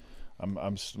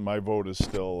 My vote is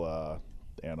still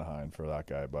Anaheim for that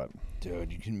guy, but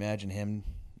Dude, you can imagine him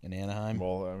in Anaheim.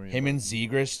 well, I mean, Him and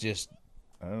Zegras just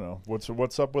I don't know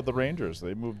what's up with the Rangers.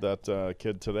 They moved that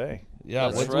kid today. Yeah,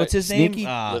 That's right. what's his Sneaky? name?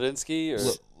 Ladinsky or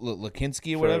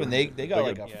Likinski or whatever. And they got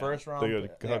like a first round. They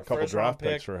got a couple draft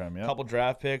picks for him. Yeah, couple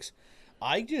draft picks.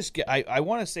 I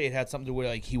want to say it had something to do with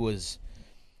like he was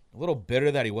a little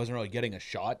bitter that he wasn't really getting a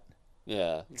shot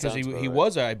yeah, because he right.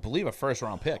 was, I believe, a first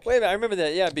round pick. Wait a minute, I remember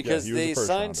that. Yeah, because he was they a first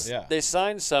signed rounder. Yeah. they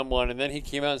signed someone, and then he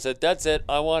came out and said, "That's it.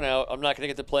 I want out. I'm not going to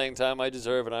get the playing time I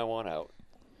deserve, and I want out."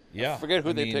 Yeah, I forget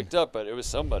who they picked up, but it was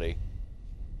somebody.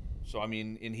 So I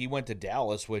mean, and he went to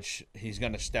Dallas, which he's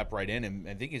going to step right in, and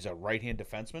I think he's a right-hand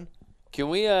defenseman. Can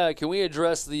we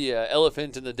address the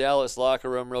elephant in the Dallas locker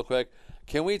room real quick?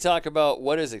 Can we talk about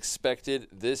what is expected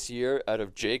this year out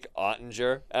of Jake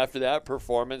Ottinger after that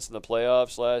performance in the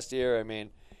playoffs last year? I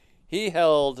mean, he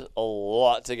held a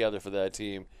lot together for that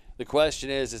team. The question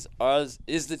is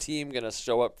the team going to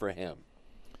show up for him?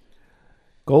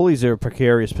 Goalies are a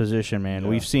precarious position, man. Yeah.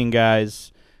 We've seen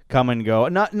guys come and go.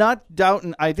 Not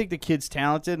doubting. I think the kid's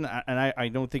talented, and I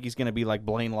don't think he's going to be like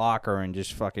Blaine Locker and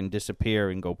just fucking disappear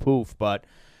and go poof. But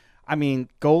I mean,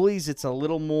 goalies, it's a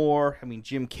little more. I mean,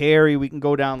 Jim Carrey, we can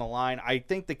go down the line. I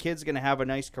think the kid's going to have a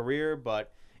nice career,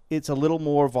 but it's a little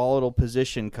more volatile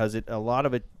position because a lot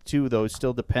of it too, though,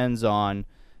 still depends on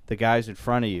the guys in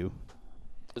front of you.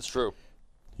 It's true.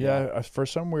 Yeah, for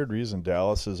some weird reason,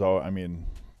 Dallas is all. I mean,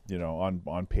 you know,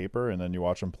 on paper, and then you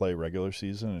watch them play regular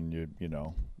season, and you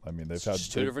know, I mean, they've had It's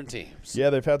two different teams. Yeah,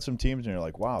 they've had some teams, and you're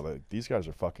like, wow, these guys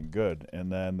are fucking good.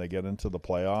 And then they get into the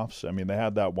playoffs. I mean, they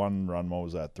had that one run. What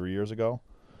was that? 3 years ago?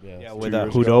 Yeah, 2 with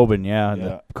years ago. Hudobin, in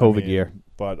the COVID year.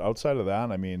 But outside of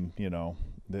that, I mean, you know,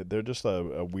 they're just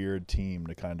a weird team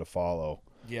to kind of follow.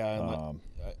 Yeah,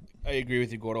 I agree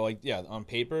with you, Gordo. Like, yeah, on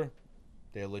paper,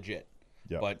 they're legit.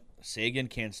 Yeah. But Sagan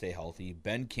can't stay healthy.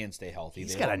 Ben can't stay healthy.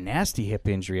 He's got a nasty hip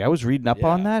injury. I was reading up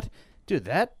on that. Dude,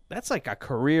 that's like a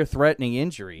career-threatening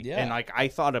injury. Yeah. And like I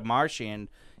thought of Marchand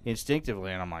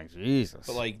instinctively, and I'm like, Jesus.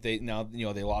 But like they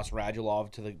lost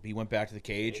Radulov he went back to the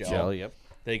KHL. Yep.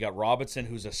 They got Robinson,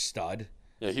 who's a stud.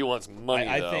 Yeah, he wants money,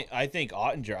 though. I think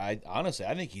Ottinger.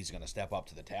 I think he's going to step up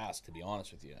to the task. To be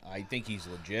honest with you, I think he's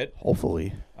legit.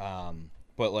 Hopefully.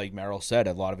 But like Merrill said,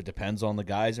 a lot of it depends on the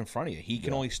guys in front of you. He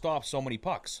can only stop so many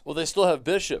pucks. Well, they still have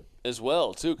Bishop as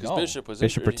well, too, because No. Bishop was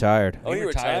Bishop injured. retired. Oh, he He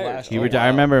retired retired. last He year. retired. I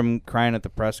remember him crying at the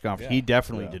press conference. Yeah. He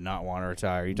definitely Yeah. did not want to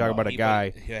retire. You talk about a He- guy.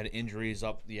 He had injuries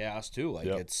up the ass too. Like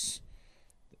Yep. it is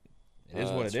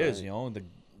what That's it is. right. You know.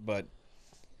 But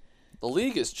The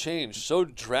league has changed so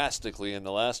drastically in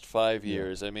the last 5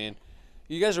 years. I mean,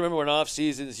 you guys remember when off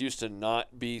seasons used to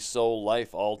not be so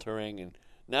life altering, and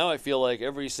now I feel like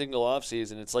every single off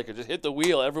season, it's like just hit the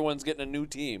wheel. Everyone's getting a new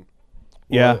team.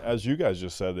 Yeah. Well, as you guys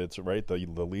just said, it's right. The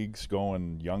league's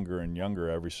going younger and younger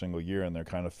every single year, and they're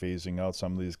kind of phasing out.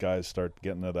 Some of these guys start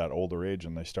getting to that older age,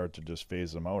 and they start to just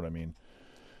phase them out. I mean,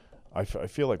 I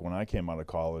feel like when I came out of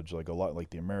college, like a lot, like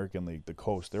the American League, the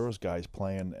Coast, there was guys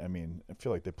playing. I mean, I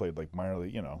feel like they played like minor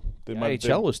league. You know, The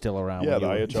IHL was still around. Yeah, when the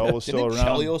you were- IHL was still didn't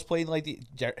around. Chelios play like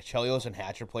Chelios and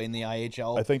Hatcher played in the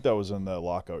IHL I think that was in the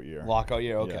lockout year. lockout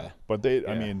year? Okay. Yeah. But I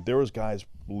Yeah. mean, there was guys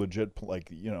legit, like,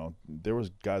 you know, there was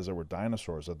guys that were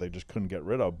dinosaurs that they just couldn't get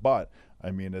rid of. But,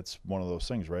 I mean, it's one of those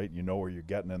things, right? You know where you're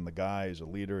getting in the guy. He's a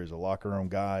leader. He's a locker room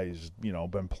guy. He's, you know,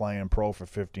 been playing pro for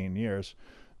 15 years.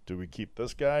 Do we keep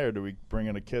this guy or do we bring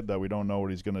in a kid that we don't know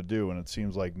what he's going to do? And it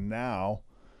seems like now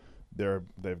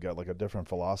they've got like a different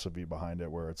philosophy behind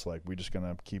it where it's like we're just going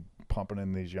to keep pumping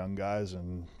in these young guys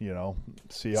and, you know,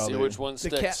 see Which one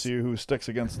sticks. see who sticks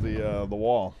against the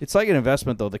wall. It's like an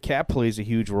investment, though. The cap plays a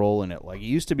huge role in it. Like it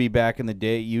used to be back in the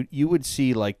day, you would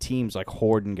see like teams like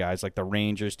hoarding guys, like the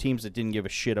Rangers, teams that didn't give a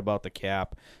shit about the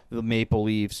cap, the Maple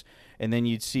Leafs, and then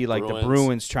you'd see like the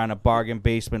Bruins trying to bargain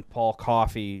basement Paul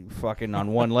Coffey fucking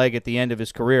on one leg at the end of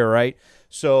his career, right?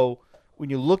 So when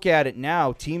you look at it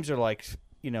now, teams are like,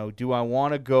 you know, do I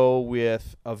want to go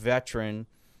with a veteran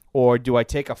or do I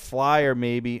take a flyer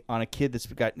maybe on a kid that's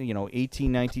got, you know,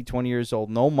 18, 19, 20 years old,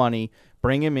 no money,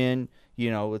 bring him in,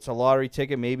 you know, it's a lottery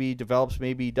ticket, maybe he develops,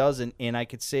 maybe he doesn't, and I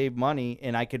could save money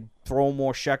and I could throw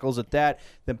more shekels at that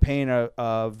than paying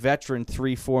a veteran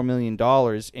 $3-4 million,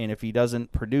 and if he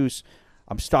doesn't produce,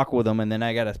 I'm stuck with him, and then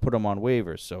I got to put him on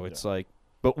waivers. So it's like,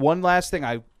 but one last thing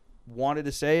I wanted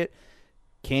to say it,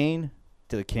 Kane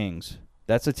to the Kings.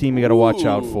 That's a team you got to watch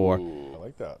out for. I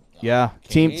like that. Yeah,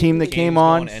 team that came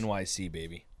on. Going NYC,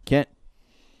 baby.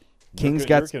 Kings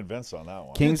You're got convinced on that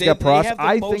one. Kings They got pros. have the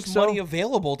I most think so. money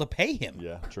available to pay him.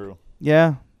 Yeah, true.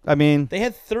 Yeah, I mean, They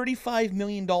had $35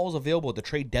 million available at the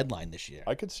trade deadline this year.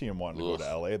 I could see him wanting to go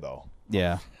to LA though.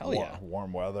 yeah, Hell yeah.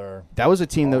 Warm weather. that was a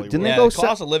team that didn't Yeah, they go? the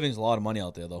cost of living is a lot of money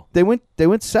out there, though. They went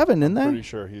 7, didn't they? Pretty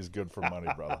sure he's good for money,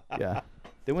 brother. Yeah,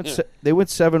 they went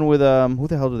 7 with who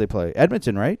the hell did they play?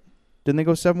 Edmonton, right? Didn't they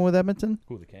go 7 with Edmonton?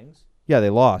 Who, the Kings? Yeah, they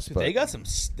lost. Dude, But they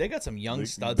got some young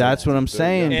studs. that's what I'm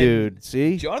saying, And dude.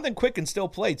 See? Jonathan Quick can still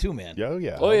play too, man. Yeah,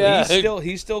 yeah. Oh, yeah.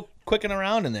 He's still quicking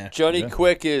around in there. Johnny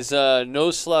Quick is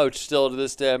no slouch still to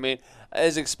this day. I mean,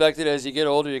 as expected, as you get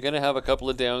older, you're going to have a couple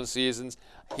of down seasons.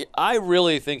 I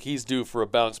really think he's due for a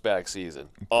bounce back season,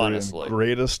 honestly.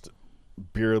 Greatest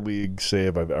beer league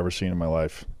save I've ever seen in my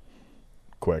life.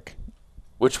 Quick.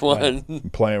 Which one?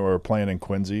 We were playing in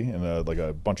Quincy, and like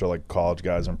a bunch of like college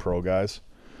guys and pro guys.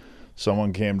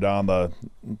 Someone came down the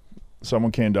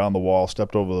wall,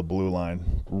 stepped over the blue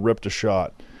line, ripped a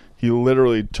shot. He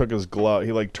literally took his glove.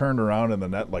 He like turned around in the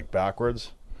net like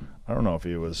backwards. I don't know if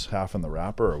he was half in the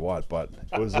wrapper or what, but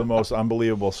it was the most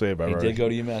unbelievable save He ever. did go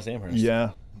to UMass Amherst.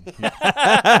 Yeah.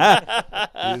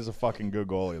 He's a fucking good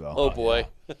goalie, though. Oh, boy.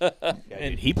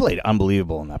 Dude, he played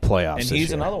unbelievable in that playoffs. And this he's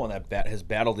year. another one that has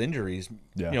battled injuries.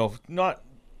 Yeah.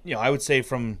 I would say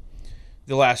from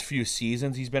the last few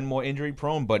seasons he's been more injury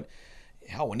prone, but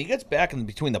hell, when he gets back in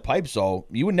between the pipes, though,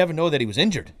 you would never know that he was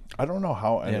injured. I don't know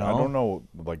how. You know? I don't know.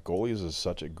 Like goalies is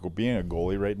being a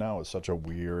goalie right now is such a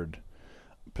weird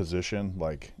position.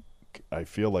 Like, I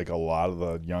feel like a lot of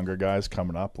the younger guys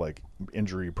coming up, like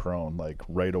injury prone, like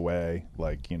right away.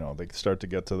 Like, they start to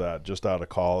get to that just out of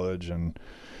college and,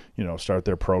 start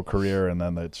their pro career, and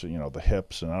then it's the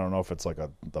hips, and I don't know if it's like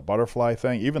the butterfly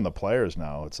thing. Even the players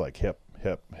now, it's like hip.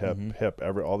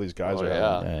 All these guys Oh, are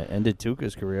yeah. having, Ended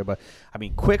Tuukka's career, but I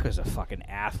mean, Quick was a fucking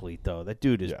athlete, though. That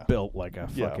dude is Yeah. built like a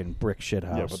Yeah. fucking brick shit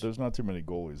house. Yeah, but there's not too many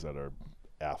goalies that are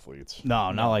athletes.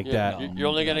 no, not like Yeah, that. you're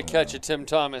only going to catch a Tim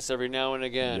Thomas every now and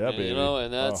again. Yeah, baby.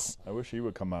 And that's I wish he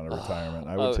would come out of retirement.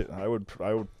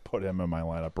 I would put him in my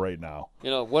lineup right now.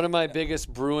 one of my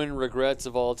biggest Bruin regrets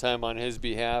of all time on his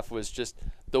behalf was just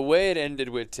the way it ended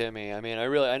with Timmy. I mean,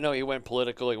 I know he went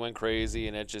political, he went crazy,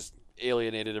 and it just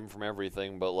alienated him from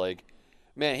everything. But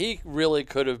man, he really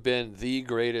could have been the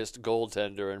greatest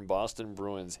goaltender in Boston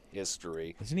Bruins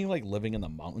history. Isn't he like living in the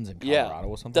mountains in Yeah, Colorado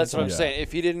or something? that's what I'm like that? saying.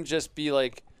 If he didn't just be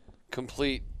like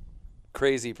complete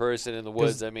crazy person in the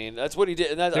woods, I mean, that's what he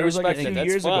did, and that, I There was like respect a few it. That's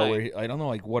years fine. ago where I don't know,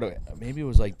 like maybe it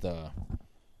was like the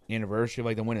anniversary of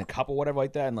like the winning cup or whatever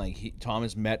like that, and like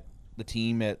Thomas met the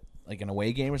team at like an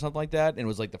away game or something like that, and it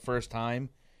was like the first time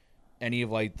any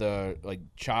of like the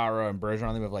Chara and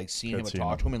Bergeron them have like seen him or seen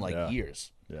talked to him, him in yeah.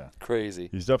 years. Yeah, Crazy.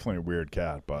 he's definitely a weird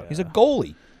cat, but He's a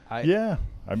goalie. yeah.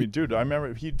 I mean, dude, I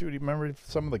remember remember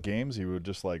some of the games he would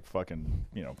just like fucking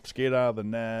skate out of the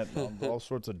net, all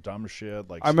sorts of dumb shit.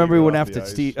 Like I remember he skating went off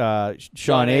after the ice.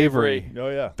 Sean Avery. Oh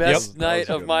yeah, Best That night was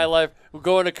a of good my one. life. We're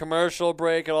going to commercial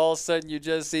break, and all of a sudden you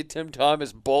just see Tim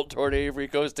Thomas bolt toward Avery,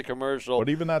 goes to commercial. But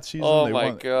even that season, Oh, they my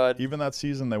won, God. Even that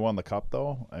season, they won the cup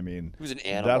though. I mean, He was an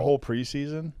animal. that whole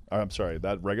preseason. I'm sorry,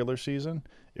 that regular season,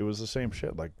 it was the same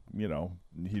shit. Like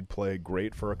he'd play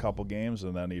great for a couple games,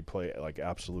 and then he'd play like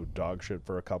absolute dog shit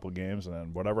for a couple games, and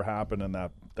then whatever happened in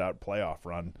that playoff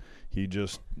run, he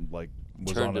just like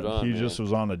was Turned it on, he man. just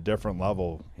was on a different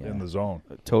level in the zone.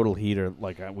 Total heater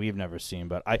like we've never seen.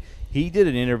 But he did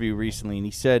an interview recently, and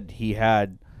he said he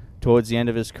had towards the end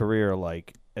of his career,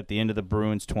 like at the end of the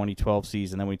Bruins 2012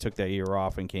 season, then we took that year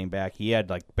off and came back, he had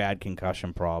like bad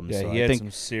concussion problems. Yeah, so he I had think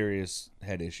some serious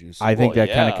head issues. I think Well,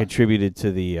 that kind yeah. of contributed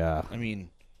to the I mean,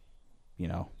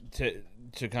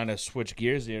 to kind of switch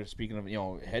gears there. Speaking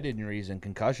of head injuries and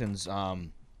concussions,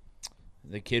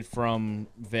 the kid from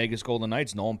Vegas Golden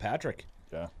Knights, Nolan Patrick.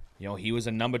 Yeah, He was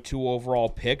a number 2 overall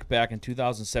pick back in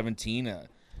 2017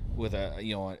 with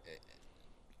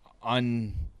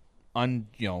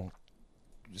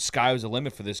sky was the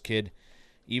limit for this kid.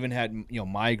 Even had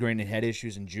migraine and head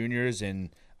issues in juniors, and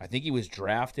I think he was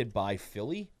drafted by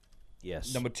Philly,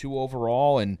 yes. number 2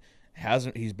 overall, and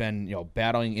he's been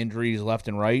battling injuries left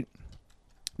and right.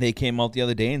 They came out the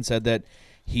other day and said that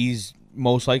he's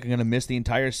most likely going to miss the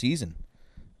entire season,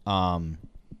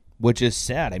 which is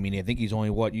sad. I mean, I think he's only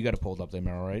you got to pull it up there,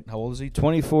 Mero, right? How old is he?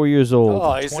 24 years old.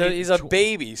 Oh, he's a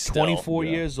baby still. 24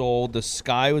 years old. The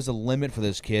sky was the limit for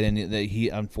this kid, and he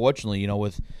unfortunately,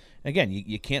 again,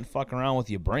 you can't fuck around with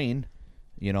your brain,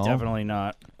 Definitely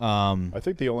not. I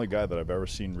think the only guy that I've ever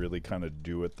seen really kind of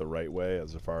do it the right way,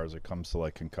 as far as it comes to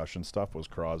like concussion stuff, was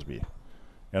Crosby.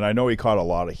 And I know he caught a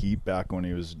lot of heat back when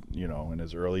he was, in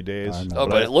his early days. Oh,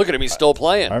 but look at him. He's still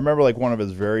playing. I remember like one of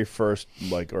his very first,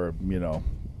 and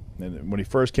when he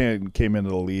first came into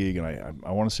the league, and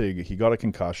I want to say he got a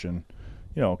concussion,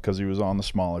 because he was on the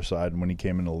smaller side. And when he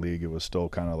came into the league, it was still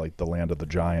kind of like the land of the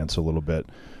giants a little bit.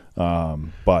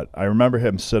 But I remember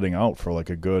him sitting out for like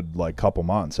a good couple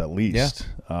months at least,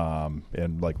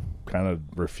 and like kind of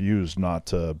refused not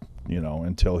to,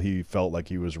 until he felt like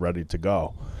he was ready to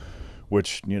go.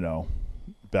 Which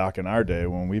back in our day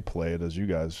when we played, as you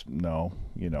guys know,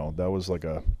 that was like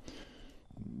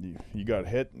you got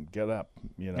hit and get up,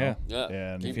 Yeah.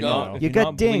 and Keep you going. know, You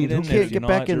got dinged. Who cares? Get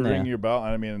back in ring there. your belt.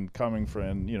 I mean, coming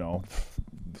from,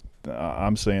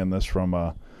 I'm saying this from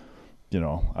I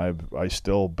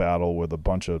still battle with a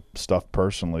bunch of stuff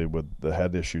personally with the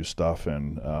head issue stuff,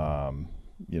 and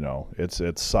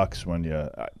it sucks when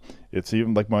it's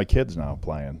even like my kids now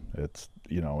playing. It's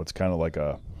it's kind of like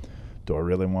do I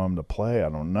really want them to play? I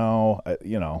don't know. I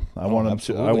want them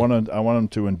to. I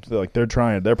want them to. Like they're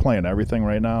playing everything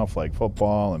right now, like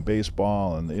football and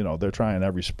baseball, and they're trying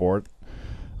every sport.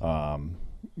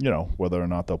 Whether or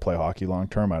not they'll play hockey long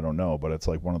term, I don't know. But it's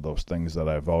like one of those things that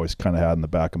I've always kind of had in the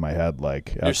back of my head.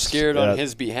 Like you're scared on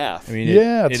his behalf. I mean, it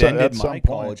ended at my some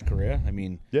college point. career. I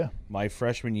mean, Yeah. my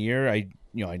freshman year, I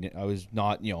was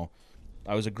not,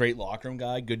 I was a great locker room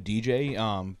guy, good DJ.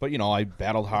 But I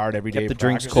battled hard every day. Kept the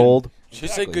drinks practicing. cold. Did you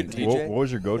say good DJ? What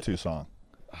was your go-to song?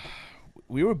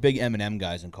 We were big Eminem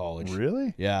guys in college.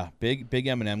 Really? Yeah, big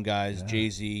Eminem guys.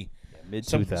 Jay-Z. Mid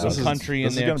Some 2000s. country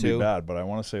This in is there gonna too. be bad, but I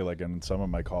want to say like in some of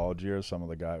my college years, some of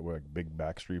the guys were like big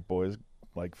Backstreet Boys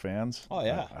like fans. Oh,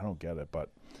 yeah. I don't get it, but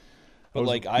But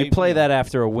like You play that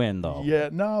after a win, though. yeah,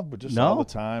 no, but just No? all the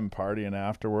time partying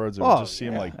afterwards. It Oh, would just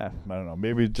seem yeah. like I don't know,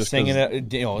 maybe just 'cause- singing it,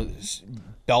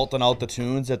 belting out the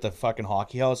tunes at the fucking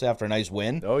hockey house after a nice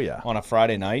win. Oh, yeah. on a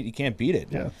Friday night, you can't beat it.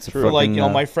 Yeah, it's For true. like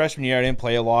Fucking, my freshman year, I didn't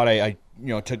play a lot. I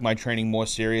took my training more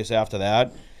serious after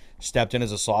that. Stepped in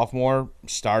as a sophomore,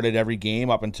 started every game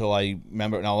up until I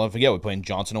remember. And I'll never forget, we played in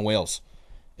Johnson and Wales,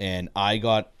 and I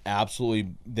got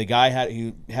absolutely. The guy had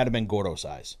to have been Gordo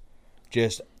size,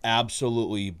 just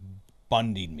absolutely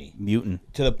bundied me. Mutant.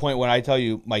 To the point when I tell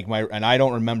you, like and I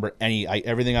don't remember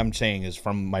everything I'm saying is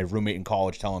from my roommate in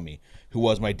college telling me, who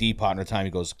was my D partner at the time.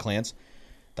 He goes, Clance,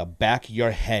 the back of your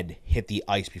head hit the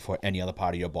ice before any other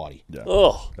part of your body. Yeah,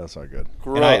 Ugh, that's not good.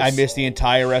 gross. And I missed the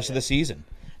entire rest of the season.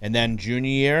 And then junior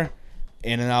year,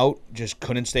 in and out, just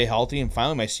couldn't stay healthy. And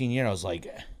finally, my senior year, I was like,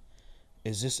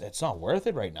 it's not worth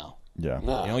it right now. Yeah,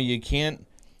 No. You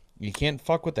can't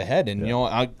fuck with the head. And,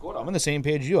 I'm on the same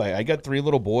page as you. I got 3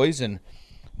 little boys, and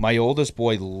my oldest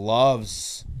boy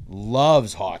loves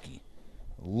hockey.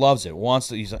 Loves it.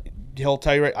 He'll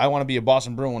tell you, right, I want to be a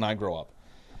Boston Bruin when I grow up.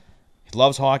 He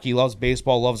loves hockey, loves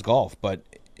baseball, loves golf. But,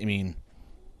 I mean,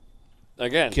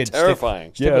 Again, kids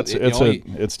terrifying. stick yeah.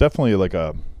 with It's definitely like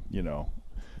a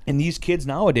And these kids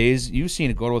nowadays, you've seen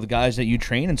it go with the guys that you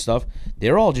train and stuff.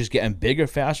 They're all just getting bigger,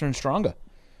 faster, and stronger.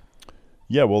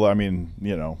 Yeah, well, I mean,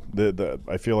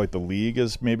 I feel like the league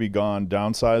has maybe gone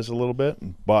downsized a little bit,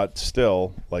 but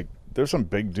still, like, there's some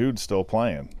big dudes still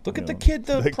playing. Look at the kid,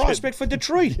 the prospect for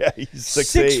Detroit. Yeah, he's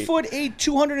 6'8", 6'8".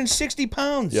 260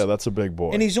 pounds. Yeah, that's a big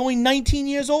boy. And he's only 19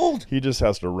 years old. He just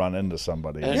has to run into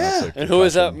somebody. And, that's a and who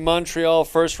is that concussion. Montreal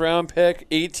first round pick?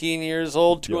 18 years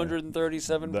old,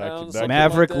 237 That- pounds. that- something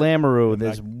Maverick like that?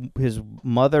 Lamoureux. His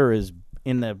mother is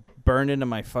burned into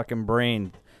my fucking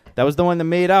brain. That was the one that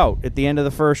made out at the end of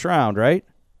the first round, right?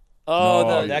 Oh,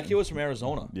 No, That kid was from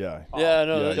Arizona. Yeah. yeah,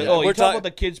 no. Yeah, the- yeah. Oh, we're you talking talking about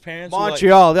the kid's parents? who, like-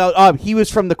 Montreal. He was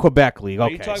from the Quebec League. Are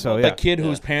you Okay, talking so about yeah. the kid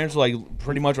whose parents like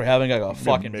pretty much were having like a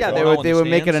fucking Yeah, Yeah, porno they in were the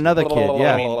making stands? another kid.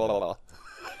 Yeah.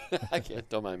 I can't.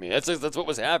 Don't mind me. That's what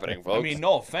was happening, folks. I mean,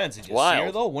 no offense. Did you see Wild.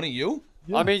 her though? Wouldn't you?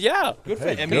 I mean, yeah. Good for.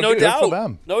 Hey, I good- mean, No good for doubt.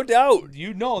 them. No doubt.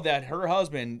 you know that her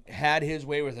husband had his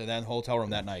way with her in that hotel room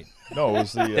that night. No, it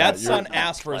was the That you're- son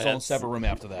asked for his own Clance. separate room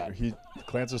after that.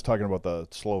 Clance is talking about the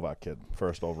Slovak kid,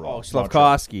 first overall. Oh,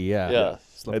 Slavkovsky. Yeah. Yeah. And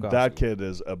Slavkovsky. that kid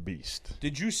is a beast.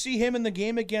 Did you see him in the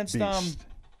game against Beast.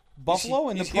 Buffalo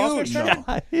in the He's prospect huge.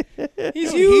 tournament?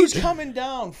 He's Dude, huge. He's coming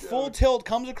down, full tilt,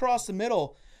 comes across the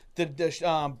middle. The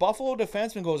Buffalo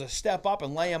defenseman goes a step up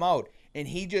and lay him out, and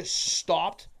he just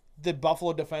stopped the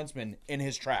Buffalo defenseman in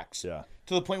his tracks. Yeah.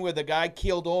 To the point where the guy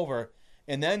keeled over,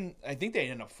 and then I think they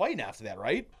ended up fighting after that,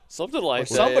 right? Something like Or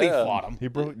that. somebody yeah. fought him. He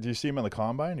broke. Do you see him in the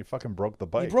combine? He fucking broke the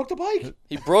bike. He broke the bike.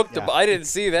 He broke the. I didn't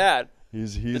see that.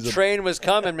 He's The train was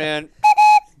coming, man.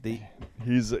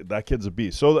 that kid's a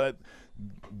beast. So that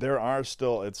there are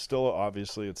still. It's still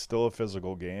obviously it's still a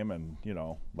physical game, and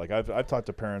like I've talked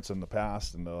to parents in the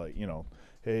past, and they're like,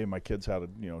 hey, my kid's had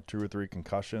 2 or 3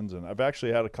 concussions, and I've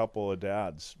actually had a couple of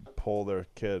dads pull their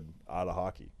kid out of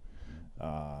hockey.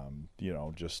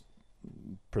 Just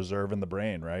preserving the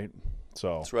brain, right?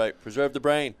 So That's right. Preserve the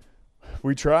brain.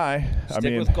 we try.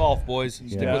 Stick with golf, boys.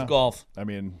 Stick Yeah. with golf. I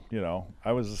mean,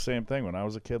 I was the same thing when I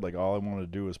was a kid. Like all I wanted to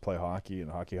do was play hockey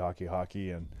and hockey,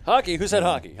 and Hockey. Who said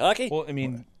hockey? Hockey. Well, I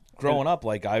mean, growing up,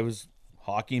 like I was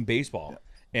hockey and baseball,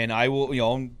 and I will,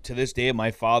 to this day,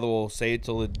 my father will say it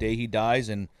till the day he dies,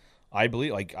 and I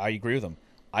believe, like I agree with him.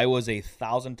 I was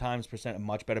 1,000 times % a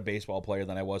much better baseball player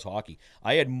than I was hockey.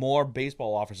 I had more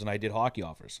baseball offers than I did hockey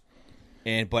offers,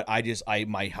 but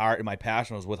my heart and my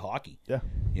passion was with hockey. Yeah.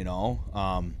 You know,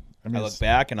 I mean, look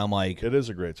back and I'm like, it is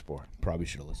a great sport. probably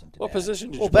should have listened to What Dad. position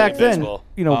did you Well, play back in then, baseball?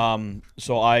 you know,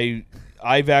 So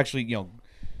I've actually, you know,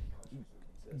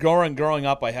 growing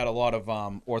up, I had a lot of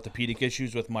orthopedic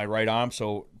issues with my right arm.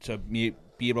 So to be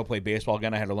able to play baseball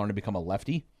again, I had to learn to become a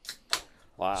lefty.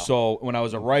 Wow. So when I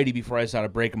was a righty, before I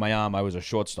started breaking my arm, I was a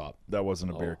shortstop. That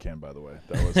wasn't a beer can, by the way.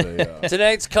 That was a.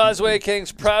 Tonight's Causeway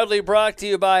Kings proudly brought to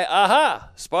you by Aha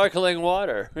Sparkling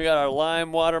Water. We got our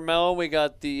lime watermelon. We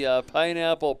got the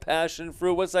pineapple passion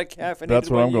fruit. What's that caffeinated That's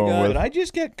what one I'm you going got? with. Did I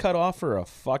just get cut off for a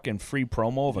fucking free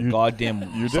promo of a goddamn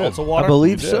you did. salsa water? I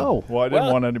believe You did. so. Well, I didn't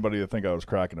Well- want anybody to think I was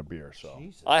cracking a beer, so.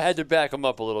 I had to back him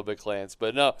up a little bit, Clance,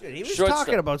 but no. He was shortstop.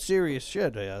 talking about serious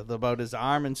shit, about his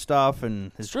arm and stuff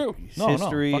and his, true. his No,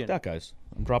 history. fuck and- that, guys.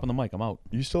 I'm dropping the mic. I'm out.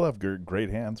 You still have great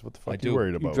hands. What the fuck I are do. you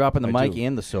worried You about? dropping the I mic do.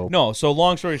 and the soap. No, so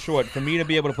long story short, for me to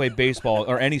be able to play baseball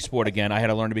or any sport again, I had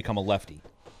to learn to become a lefty.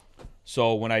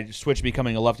 So when I switched to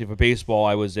becoming a lefty for baseball,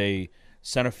 I was a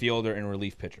center fielder and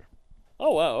relief pitcher.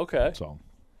 Oh, wow, okay. So,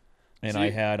 and So I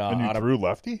you- had And you out of threw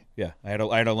lefty? yeah, I had to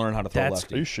learn how to throw That's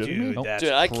lefty. Are you shitting me? Dude, Nope. that's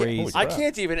Dude, I crazy. can't, I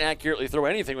can't even accurately throw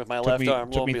anything with my took left me,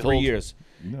 arm. took lo me and 3 behold. years.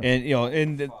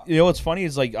 And what's funny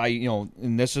is like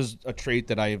and this is a trait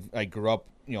that I grew up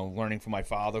learning from my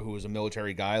father, who was a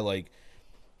military guy. Like,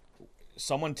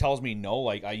 someone tells me no,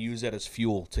 like I use that as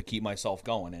fuel to keep myself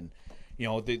going. And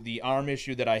the arm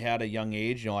issue that I had at a young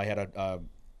age, I had a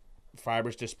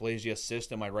fibrous dysplasia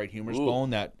cyst in my right humerus bone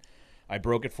that I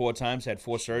broke it 4 times, had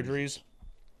 4 surgeries.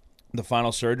 The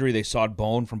final surgery, they sawed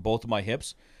bone from both of my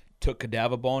hips, took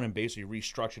cadaver bone and basically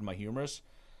restructured my humerus.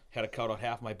 Had to cut out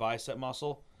half my bicep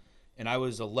muscle, and I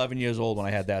was 11 years old when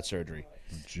I had that surgery.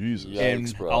 Jesus. Yeah. And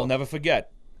Yikes, bro. I'll never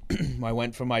forget. I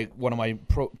went for one of my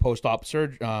post-op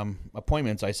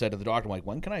appointments. I said to the doctor, I'm like,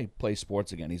 when can I play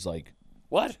sports again? He's like,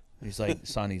 What?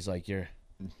 son, you're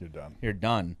You're done. you're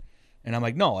done. And I'm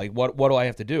like, no, like what do I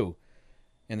have to do?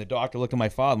 And the doctor looked at my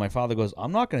father. My father goes,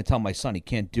 I'm not going to tell my son he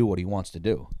can't do what he wants to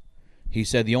do. He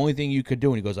said, the only thing you could do,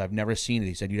 and he goes, I've never seen it.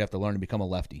 He said, you'd have to learn to become a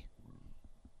lefty.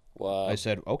 Wow. I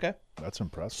said, okay. That's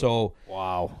impressive. So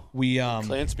Wow. we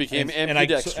Clance became and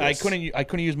ambidextrous. I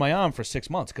couldn't use my arm for 6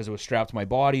 months because it was strapped to my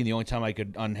body, and the only time I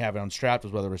could have it unstrapped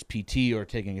was whether it was PT or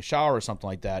taking a shower or something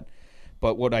like that.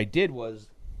 But what I did was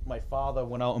my father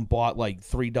went out and bought like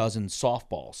 3 dozen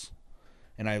softballs,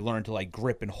 and I learned to like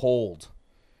grip and hold.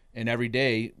 And every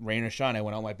day, rain or shine, I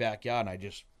went out in my backyard and I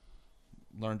just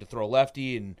learned to throw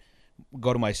lefty and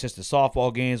go to my sister's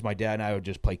softball games. My dad and I would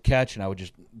just play catch, and I would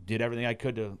just did everything I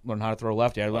could to learn how to throw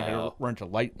lefty. I learned to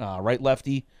right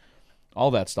lefty,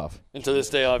 all that stuff. And to this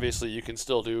day, obviously, you can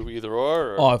still do either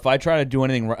or. Oh, if I try to do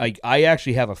anything, like I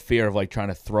actually have a fear of like trying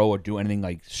to throw or do anything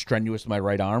like strenuous with my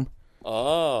right arm.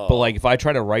 Oh. But like if I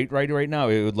try to write right now,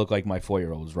 it would look like my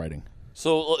 4-year-old was writing.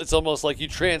 So it's almost like you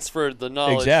transferred the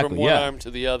knowledge Exactly, from one yeah. arm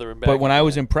to the other and back. But when I again.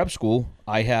 was in prep school,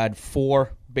 I had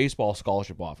 4 baseball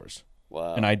scholarship offers,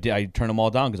 Wow. and I turned them all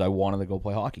down because I wanted to go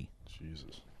play hockey.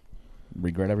 Jesus.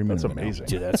 Regret every minute. That's of it now. amazing.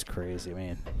 Dude, that's crazy,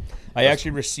 man. I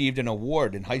actually received an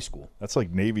award in high school. That's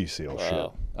like Navy SEAL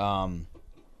Wow.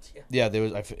 Yeah, there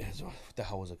was. What the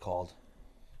hell was it called?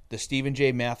 The Stephen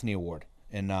J. Matheny Award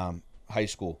in high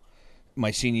school.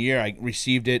 My senior year, I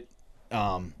received it.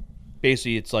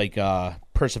 Basically, it's like a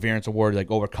perseverance award,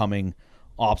 like overcoming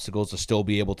obstacles to still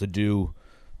be able to do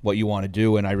what you want to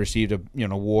do. And I received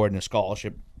an award and a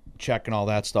scholarship check and all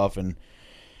that stuff. And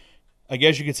I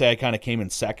guess you could say I kind of came in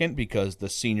second because the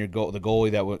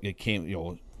goalie that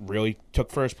came, really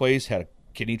took first place had a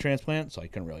kidney transplant, so I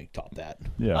couldn't really top that.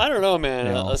 shit. Yeah. I don't know, man.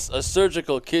 You know. A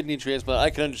surgical kidney transplant,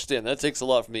 I can understand. That takes a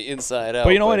lot from the inside out.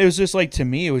 But you know what? It was just like, to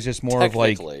me, it was just more of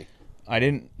like, technically. I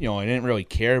didn't really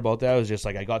care about that. It was just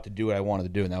like I got to do what I wanted to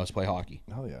do, and that was play hockey.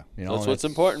 Hell yeah. You know, That's what's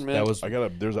important, man. That was I got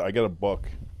a book.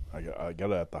 I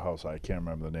got it at the house. I can't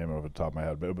remember the name of it off the top of my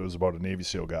head, but it was about a Navy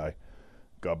SEAL guy.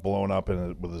 Got blown up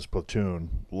with his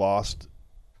platoon. Lost.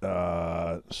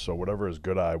 So whatever his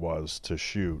good eye was to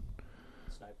shoot.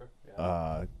 Sniper.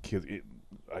 I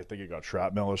think he got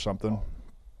shrapnel or something.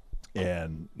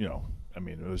 And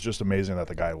it was just amazing that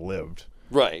the guy lived.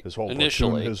 Right. His whole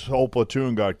Initially. his whole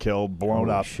platoon got killed, blown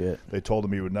Holy up. shit. They told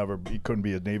him he couldn't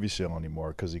be a Navy SEAL anymore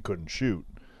because he couldn't shoot.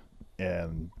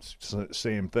 And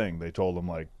same thing, they told him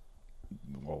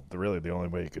really the only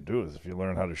way you could do it is if you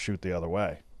learn how to shoot the other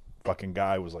way. Fucking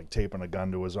guy was like taping a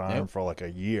gun to his arm Yep. for like a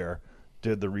year,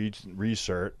 did the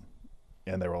research,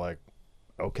 and they were like,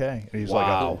 okay. And he's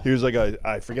Wow.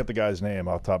 I forget the guy's name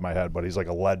off the top of my head, but he's like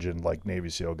a legend, like Navy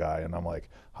SEAL guy. And I'm like,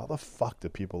 how the fuck do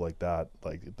people like that?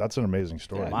 Like, that's an amazing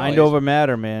story. Yeah, Mind over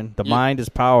matter, man. The mind is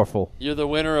powerful. You're the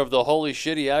winner of the Holy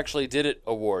Shit, he actually did it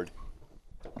award.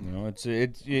 You know, like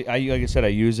I said, I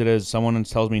use it as someone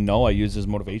tells me no. I use it as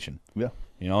motivation. Yeah.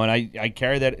 You know, and I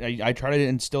carry that. I try to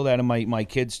instill that in my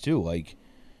kids too. Like,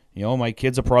 you know, my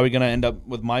kids are probably going to end up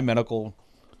with my medical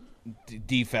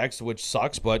defects, which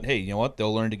sucks. But hey, you know what?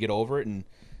 They'll learn to get over it and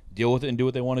deal with it and do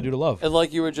what they want to do to love. And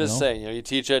like you were just saying, you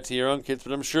teach that to your own kids,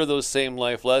 but I'm sure those same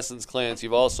life lessons, Clance,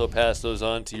 you've also passed those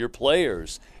on to your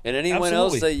players and anyone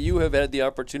else that you have had the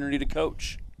opportunity to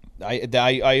coach.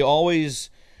 I always,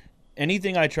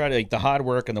 anything I try to, like the hard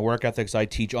work and the work ethics I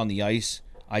teach on the ice,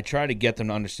 I try to get them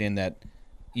to understand that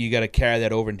you got to carry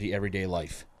that over into everyday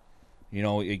life. You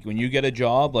know, when you get a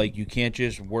job, like you can't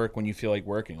just work when you feel like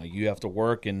working. Like you have to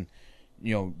work and,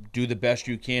 you know, do the best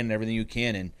you can and everything you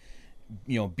can, and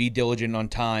you know, be diligent on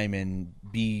time and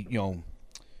be, you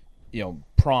know,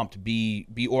 prompt, be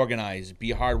organized,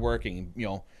 be hardworking. You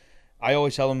know, I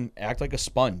always tell them act like a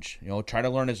sponge. You know, try to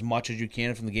learn as much as you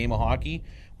can from the game of hockey.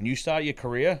 When you start your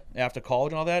career after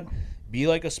college and all that, be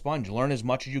like a sponge. Learn as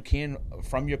much as you can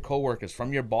from your coworkers,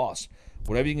 from your boss.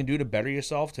 Whatever you can do to better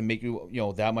yourself, to make you, you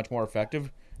know, that much more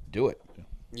effective, do it.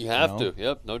 You have to.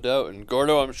 Yep, no doubt. And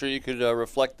Gordo, I'm sure you could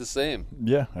reflect the same.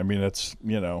 Yeah, I mean, it's,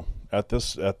 you know, at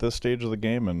this stage of the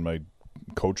game in my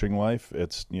coaching life,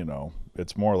 it's, you know,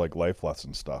 it's more like life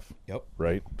lesson stuff. Yep.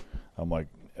 Right? I'm like,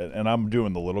 and I'm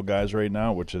doing the little guys right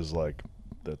now, which is like,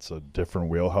 that's a different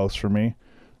wheelhouse for me.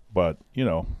 But, you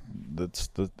know,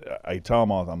 I tell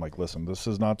them all, I'm like, listen, this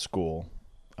is not school.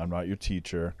 I'm not your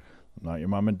teacher. I'm not your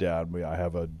mom and dad. I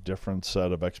have a different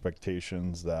set of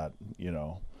expectations that, you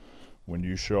know, when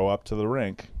you show up to the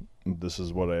rink, this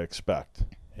is what I expect.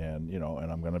 And, you know,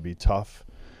 and I'm going to be tough.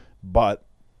 But,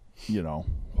 you know,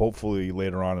 hopefully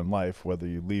later on in life, whether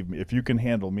you leave me, if you can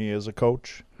handle me as a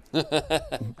coach,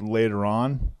 later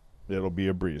on, it'll be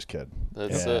a breeze, kid.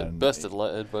 That's best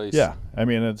advice. Yeah. I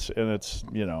mean, it's,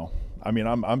 you know, I mean,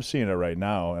 I'm seeing it right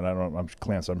now, and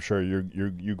Clance, I'm sure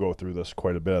you go through this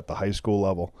quite a bit at the high school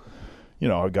level. You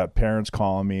know, I've got parents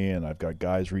calling me, and I've got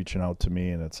guys reaching out to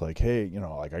me, and it's like, hey, you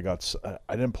know, like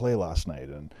I didn't play last night,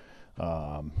 and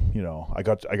you know, I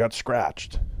got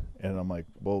scratched, and I'm like,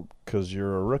 well, because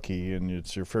you're a rookie and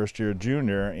it's your first year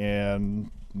junior, and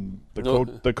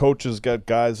the coach has got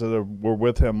guys that were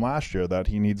with him last year that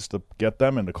he needs to get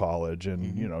them into college,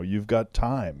 and you know, you've got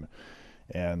time.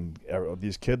 And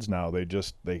these kids now, they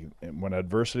when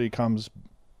adversity comes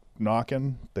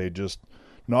knocking, they just,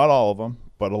 not all of them,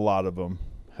 but a lot of them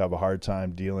have a hard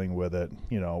time dealing with it,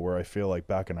 you know, where I feel like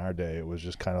back in our day, it was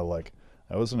just kind of like,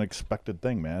 that was an expected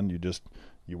thing, man.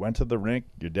 You went to the rink,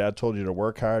 your dad told you to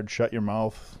work hard, shut your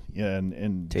mouth,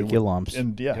 and take your lumps.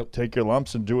 And take your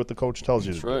lumps and do what the coach tells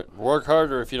you to do. That's right. Work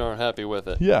harder if you're not happy with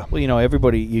it. Yeah. Well, you know,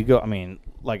 everybody, I mean,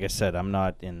 like I said, I'm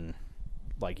not in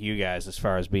like you guys as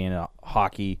far as being a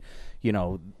hockey, you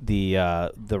know,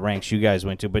 the ranks you guys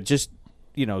went to, but just,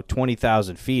 you know,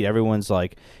 20,000 feet, everyone's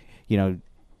like, you know,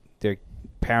 their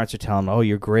parents are telling them, oh,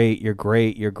 you're great, you're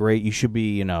great, you're great. You should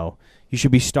be, you know, you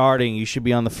should be starting. You should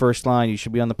be on the first line. You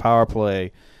should be on the power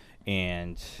play.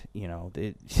 And, you know,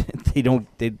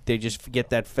 they just get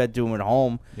that fed to them at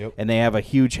home. Yep. And they have a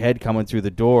huge head coming through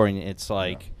the door. And it's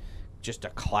like just a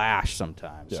clash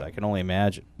sometimes. Yeah. I can only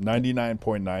imagine.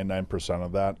 99.99%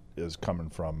 of that is coming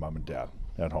from mom and dad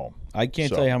at home. I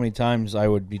can't tell you how many times I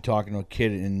would be talking to a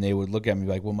kid and they would look at me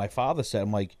like, well, my father said,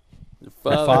 I'm like, your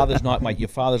father's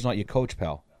not your coach,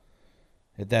 pal.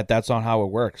 That's not how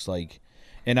it works. Like,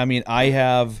 and I mean,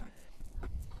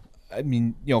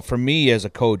 you know, for me as a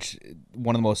coach,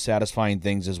 one of the most satisfying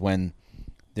things is when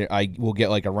I will get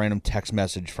like a random text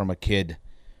message from a kid.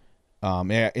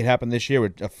 It happened this year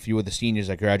with a few of the seniors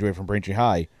that graduated from Braintree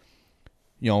High.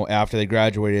 You know, after they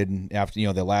graduated and after, you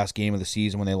know, their last game of the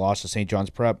season when they lost to St.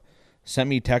 John's Prep, sent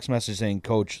me a text message saying,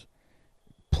 Coach,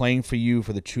 playing for you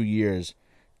for the 2 years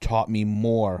taught me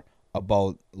more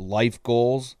about life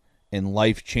goals and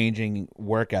life-changing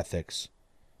work ethics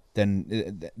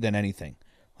than anything.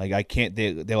 Like, I can't,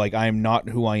 they're like, I am not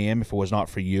who I am if it was not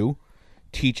for you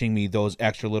teaching me those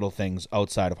extra little things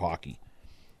outside of hockey.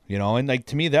 You know, and like,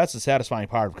 to me, that's the satisfying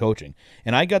part of coaching.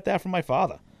 And I got that from my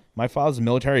father. My father's a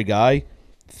military guy,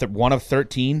 one of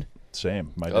 13.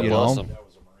 Same. My God dad. bless him.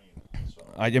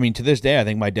 I mean, to this day, I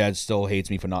think my dad still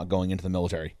hates me for not going into the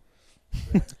military.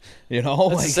 You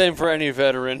know? It's the same for any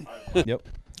veteran. Yep.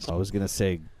 I was going to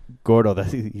say, Gordo,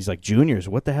 he's like, juniors,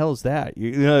 what the hell is that?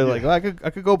 You know, like, well, I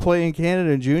could go play in Canada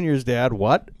in juniors, Dad.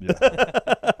 What? Yeah.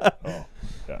 Oh,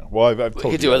 yeah. Well, I've We told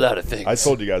could you do a guys- lot of things. I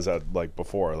told you guys that like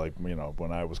before, like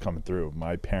when I was coming through,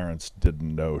 my parents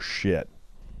didn't know shit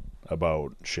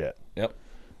about shit, Yep.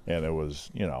 and it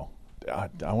was I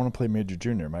want to play major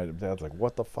junior. My dad's like,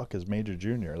 "What the fuck is major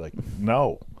junior?" Like,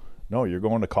 no, you're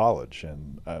going to college,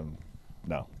 and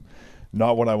no,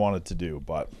 not what I wanted to do,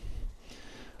 but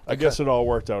I guess it all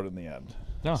worked out in the end.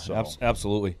 No, So-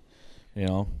 absolutely.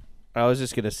 I was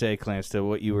just gonna say, Clarence, to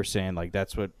what you were saying, like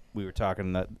that's what we were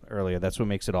talking that earlier. That's what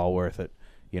makes it all worth it,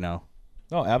 No,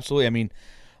 absolutely. I mean,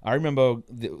 I remember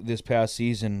this past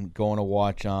season going to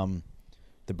watch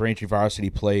the Braintree varsity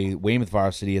play Weymouth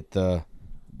varsity at the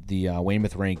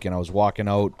Weymouth rink, and I was walking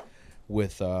out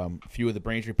with a few of the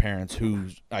Braintree parents who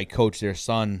I coached their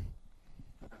son.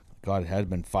 God, it had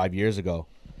been 5 years ago,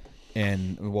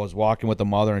 and was walking with the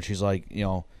mother, and she's like,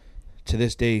 to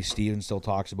this day, Steven still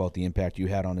talks about the impact you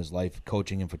had on his life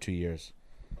coaching him for 2 years.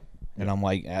 And I'm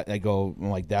like, that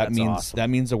That's means awesome. that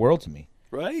means the world to me.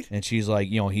 Right? And she's like,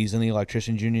 he's in the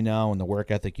electrician junior now, and the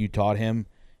work ethic you taught him,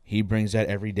 he brings that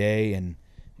every day. And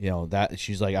that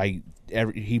she's like,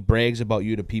 he brags about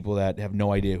you to people that have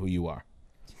no idea who you are.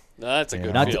 That's a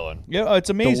good Not to- feeling. Yeah, it's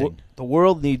amazing. The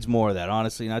world needs more of that,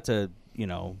 honestly. Not to,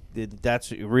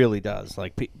 it really does.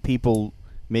 Like people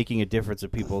making a difference in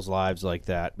people's lives like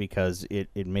that, because it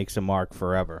makes a mark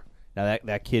forever. Now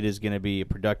that kid is going to be a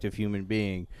productive human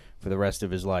being for the rest of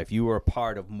his life. You were a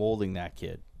part of molding that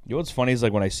kid. You know what's funny is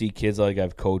like when I see kids like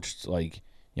I've coached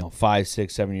 5,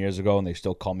 6, 7 years ago, and they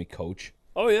still call me coach.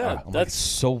 Oh yeah, I'm like, it's that's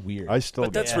so weird. I still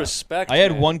but that's get- respect. I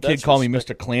had man. one kid That's call me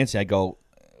respect. Mr. Clancy. I go,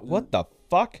 what the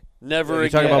fuck? Never You're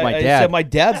again. talking about my I dad. said my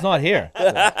dad's not here.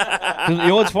 'Cause you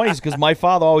know what's funny is because my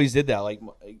father always did that. Like,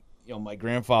 my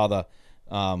grandfather,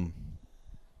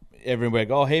 everybody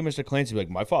go, oh, hey, Mr. Clancy. Like,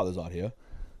 my father's not here.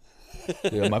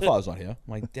 Yeah, my father's not here.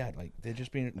 I'm like, Dad, like they're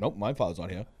just being. Nope, my father's not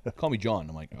here. Call me John.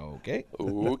 I'm like, okay.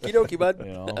 Okie dokie, bud.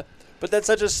 You know, But that's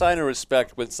such a sign of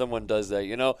respect when someone does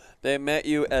that. They met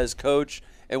you as coach,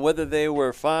 and whether they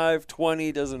were 5,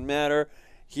 20, doesn't matter.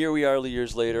 Here we are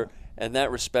years later, and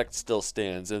that respect still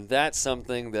stands. And that's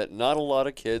something that not a lot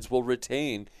of kids will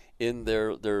retain in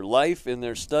their life, in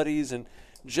their studies, and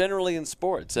generally in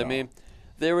sports. I mean,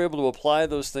 they were able to apply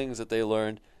those things that they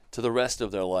learned to the rest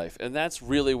of their life. And that's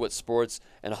really what sports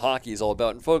and hockey is all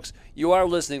about. And folks, you are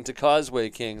listening to Causeway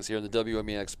Kings here on the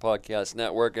WMEX Podcast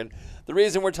Network. And the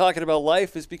reason we're talking about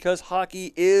life is because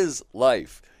hockey is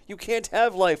life. You can't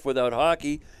have life without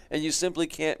hockey, and you simply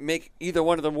can't make either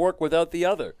one of them work without the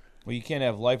other. well, you can't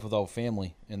have life without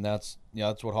family, and that's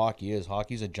what hockey is.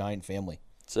 Hockey's a giant family.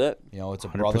 That's it. It's a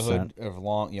 100%. brotherhood of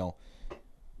long.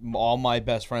 All my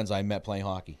best friends I met playing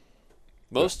hockey.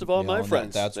 Most of all my And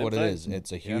friends. That's same what it thing. is.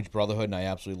 It's a huge brotherhood, and I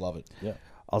absolutely love it. Yeah.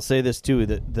 I'll say this too: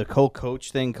 the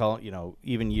co-coach thing,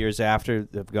 even years after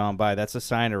they've gone by, that's a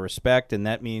sign of respect, and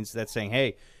that means that's saying,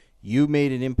 "Hey, you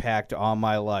made an impact on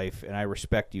my life, and I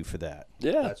respect you for that."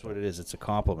 Yeah. That's what it is. It's a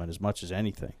compliment as much as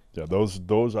anything. Yeah, those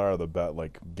are the best.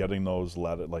 Like getting those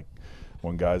letter, like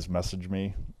when guys message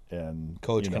me and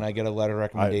Coach, can I get a letter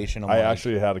recommendation? I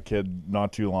actually had a kid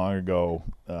not too long ago.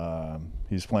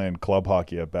 He's playing club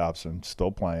hockey at Babson,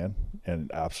 still playing, and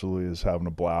absolutely is having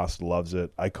a blast. Loves it.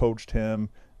 I coached him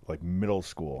like middle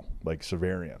school, like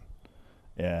Severian,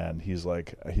 and he's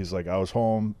like I was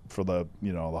home for the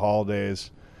the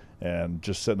holidays, and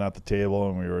just sitting at the table,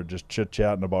 and we were just chit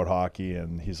chatting about hockey,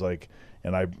 and he's like.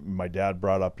 And my dad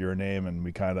brought up your name, and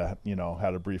we kind of,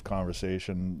 had a brief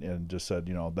conversation, and just said,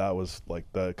 that was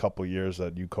like the couple years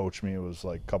that you coached me. It was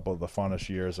like a couple of the funnest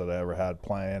years that I ever had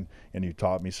playing, and you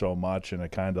taught me so much. And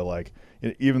it kind of like,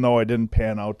 even though I didn't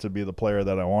pan out to be the player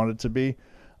that I wanted to be,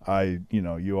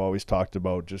 you always talked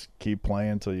about just keep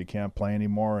playing till you can't play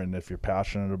anymore, and if you're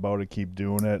passionate about it, keep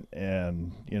doing it.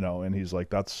 And and he's like,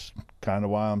 that's kind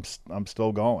of why I'm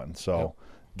still going. So. Yep.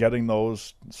 Getting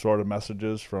those sort of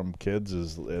messages from kids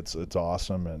it's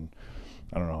awesome. And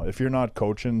I don't know, if you're not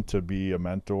coaching to be a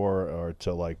mentor or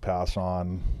to like pass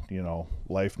on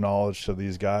life knowledge to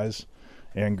these guys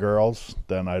and girls,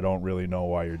 then I don't really know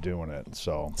why you're doing it.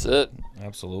 So That's it.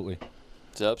 Absolutely.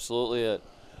 That's absolutely it.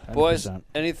 Boys, 100%.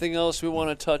 anything else we want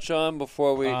to touch on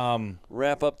before we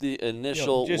wrap up the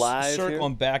initial just live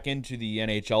circling here? back into the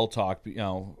NHL talk,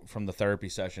 from the therapy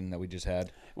session that we just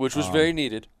had, Which was very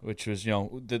needed. which was,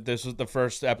 this was the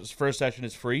first session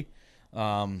is free. it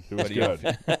was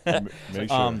good. Make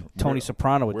sure. Tony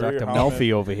Soprano with wear your Dr. helmet.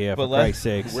 Melfi over here, But for let- Christ's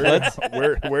sakes.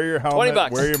 Wear your helmet,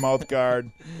 $20. wear your mouth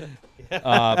guard.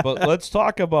 But let's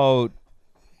talk about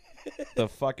the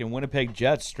fucking Winnipeg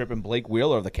Jets stripping Blake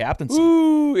Wheeler of the captaincy.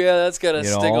 Ooh, yeah, that's got to You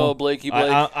sting know, old Blakey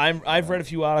Blake. I've read a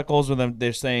few articles with them.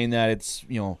 They're saying that it's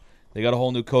They got a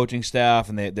whole new coaching staff,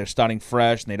 and they're starting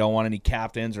fresh, and they don't want any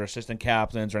captains or assistant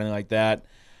captains or anything like that.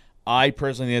 I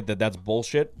personally think that that's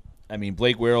bullshit. I mean,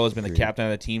 Blake Wheeler has been the captain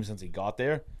of the team since he got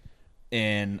there,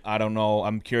 and I don't know.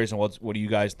 I'm curious on what do you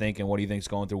guys think, and what do you think's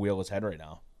going through Wheeler's head right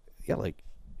now? Yeah, like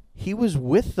he was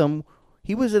with them.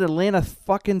 He was at Atlanta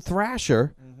fucking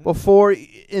Thrasher before,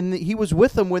 he was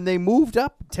with them when they moved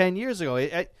up 10 years ago.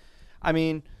 I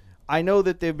mean, I know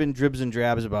that there have been dribs and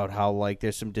drabs about how like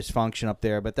there's some dysfunction up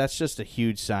there, but that's just a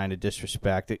huge sign of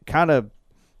disrespect. It kind of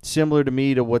similar to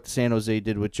me to what San Jose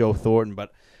did with Joe Thornton,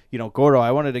 but Gordo,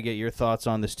 I wanted to get your thoughts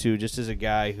on this too, just as a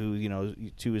guy who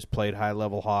too has played high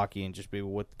level hockey, and just maybe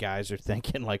what guys are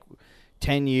thinking. Like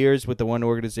 10 years with the one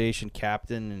organization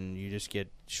captain, and you just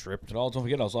get stripped. But don't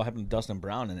forget, also happened to Dustin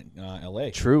Brown in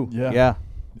L.A. True. Yeah.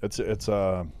 It's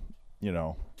I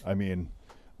mean,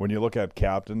 when you look at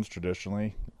captains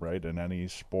traditionally, right, in any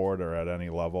sport or at any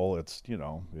level, it's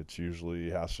it's usually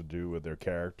has to do with their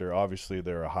character. Obviously,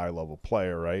 they're a high level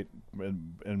player, right,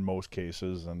 in most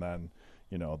cases, and then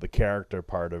the character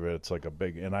part of it's like a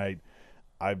big. And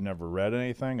I've never read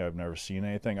anything. I've never seen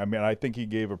anything. I mean, I think he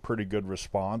gave a pretty good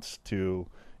response to,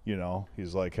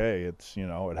 he's like, hey, it's,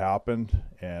 it happened,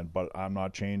 but I'm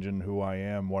not changing who I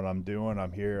am, what I'm doing.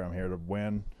 I'm here to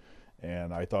win.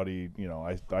 And I thought he,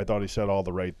 I thought he said all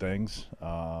the right things.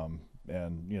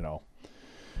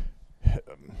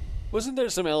 Wasn't there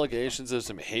some allegations of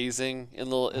some hazing in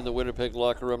the Winnipeg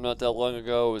locker room not that long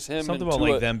ago? It was him Something and about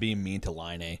Tua. like them being mean to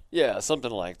Line. Yeah, something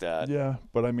like that. Yeah,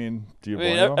 but I mean, do you I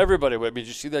mean, blame him? everybody would. I mean, did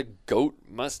you see that goat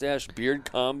mustache beard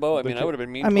combo? I mean, I would have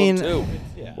been mean to mean, him too.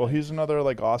 Yeah. Well, he's another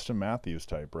like Austin Matthews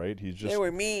type, right? He's just They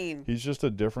were mean. He's just a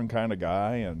different kind of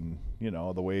guy, and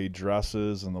the way he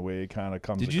dresses and the way he kind of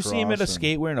comes. Did you see him at a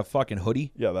skate wearing a fucking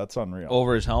hoodie Yeah, that's unreal.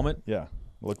 over his helmet? Yeah,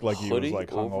 looked like he Hoodie was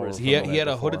like over hungover. his- from He the had night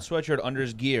a hooded before. sweatshirt under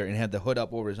his gear and had the hood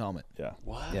up over his helmet. Yeah.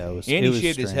 What? Yeah, it was. And he it was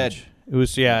shaved his strange. head. It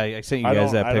was. Yeah, I sent you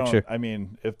guys that picture. I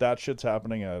mean, if that shit's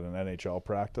happening at an NHL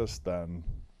practice, then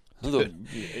Look,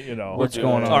 What's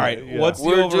going on? All right, yeah. what's the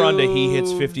We're over-under? He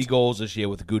hits doomed. 50 goals this year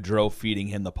with Goudreau feeding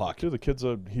him the puck. Dude, the kid's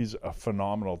he's a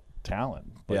phenomenal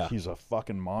talent. Like, Yeah. he's a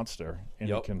fucking monster, and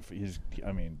Yep.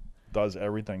 does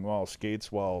everything well,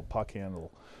 skates well, puck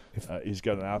handle. He's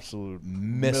got an absolute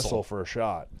missile for a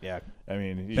shot. Yeah. I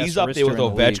mean, He's Best up there with wrister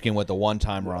in the league. Ovechkin with the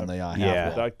one-timer on the half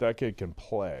Yeah. wall. that kid can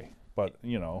play, but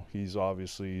he's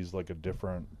like a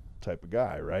different type of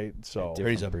guy, right? So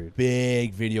He's a breed.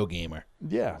 big video gamer.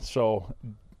 yeah, so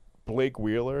Blake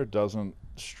Wheeler doesn't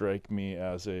strike me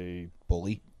as a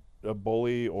Bully.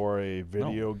 bully or a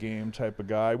video game type of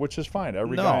guy, which is fine.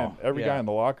 Every No. guy in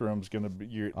the locker room is going to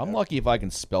be. I'm lucky if I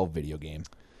can spell video game.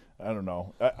 I don't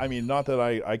know. I mean, not that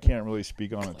I can't really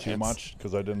speak on it too much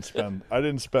because I didn't spend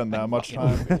that much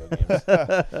time.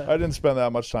 I didn't spend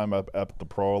that much time up at the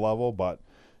pro level, but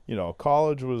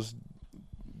college was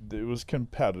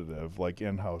competitive, like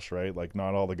in-house, right? Like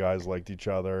not all the guys liked each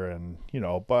other, and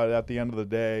but at the end of the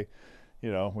day,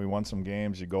 we won some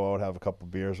games. You go out, have a couple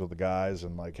beers with the guys,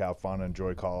 and like have fun,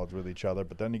 enjoy college with each other.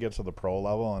 But then you get to the pro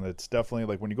level, and it's definitely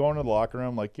like when you go into the locker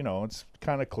room, like it's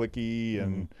kind of cliquey,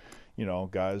 and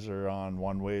guys are on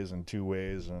one ways and two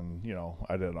ways, and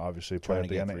I didn't obviously play Trying at to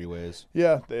the get end. 3 ways.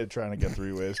 Yeah, they're trying to get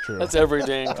 3 ways. True. That's every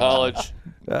day in college.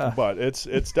 But it's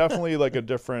definitely like a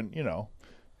different.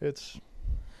 It's.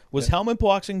 Was helmet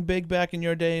boxing big back in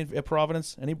your day at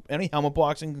Providence? Any helmet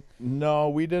boxing? No,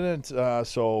 we didn't.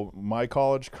 So my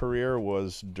college career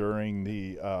was during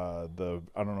the I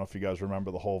don't know if you guys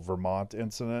remember the whole Vermont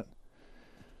incident.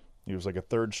 He was like a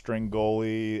third string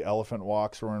goalie. Elephant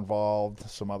walks were involved.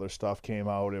 Some other stuff came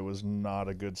out. It was not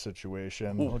a good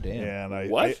situation. Oh, damn.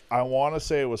 And What? I want to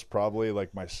say it was probably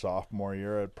like my sophomore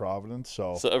year at Providence.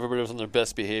 So Everybody was on their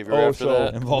best behavior Oh, after so-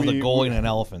 that. Involved a goalie and an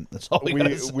elephant. That's all we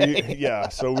gotta say. yeah.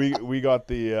 So we got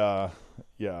the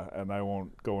yeah, and I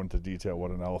won't go into detail what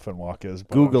an elephant walk is.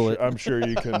 But Google it. I'm sure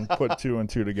you can put 2 and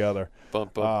 2 together. Bum,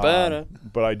 bum, bada.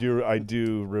 But I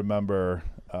do remember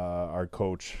our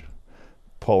coach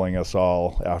pulling us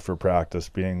all after practice,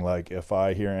 being like, "If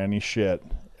I hear any shit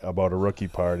about a rookie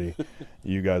party,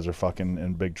 you guys are fucking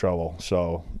in big trouble."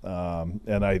 So,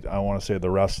 and I want to say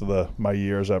the rest of my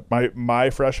years at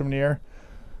my freshman year,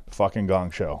 fucking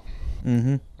gong show.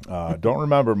 Mm-hmm. Don't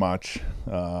remember much,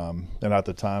 and at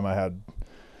the time I had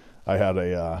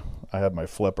my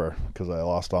flipper because I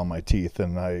lost all my teeth,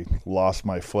 and I lost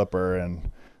my flipper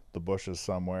in the bushes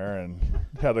somewhere, and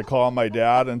had to call my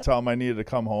dad and tell him I needed to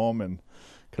come home, and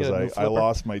because I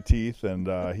lost my teeth,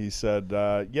 and he said,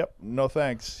 "Yep, no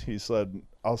thanks." He said,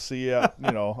 "I'll see you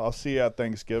I'll see you at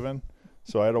Thanksgiving."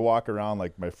 So I had to walk around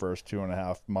like my first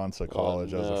 2.5 months of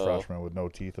college as a no. freshman with no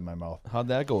teeth in my mouth. How'd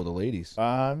that go with the ladies?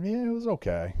 Yeah, it was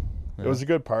okay. It was a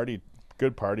good party.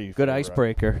 Good party. Good for,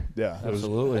 icebreaker. Yeah. It was,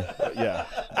 Absolutely. yeah.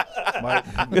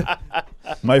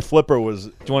 My flipper was.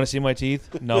 Do you want to see my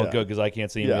teeth? No, Yeah. good, because I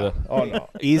can't see Yeah. them Oh no.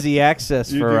 Easy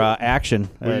access You for do- action.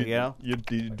 Well, You know? you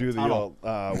do the Tunnel.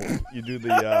 you do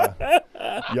the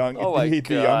young Oh my the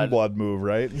God. young blood move,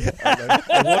 right?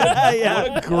 Yeah.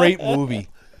 What a great movie.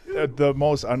 The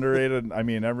most underrated. I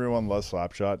mean, everyone loves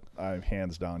Slapshot.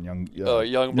 Hands down,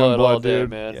 Youngblood all day, dude.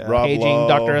 man. Yeah. Rob Paging Lowe.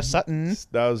 Dr. Sutton.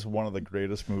 That was one of the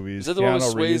greatest movies. Is that the one with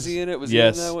Keanu Swayze Reeves. in it? Was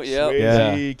Yes. he in that one?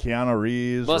 Yeah. Swayze, Keanu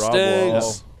Reeves, Mustangs. Rob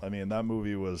Lowe. I mean, that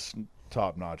movie was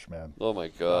top notch, man. Oh my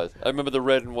God! I remember the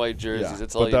red and white jerseys.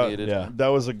 That's all But you that, needed. Yeah. That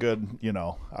was a good.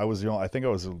 I think I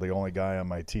was the only guy on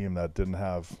my team that didn't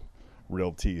have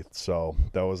real teeth. So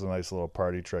that was a nice little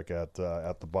party trick at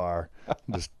the bar.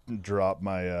 Just drop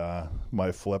my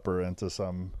my flipper into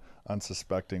some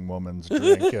unsuspecting woman's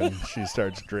drink, and she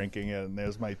starts drinking it, and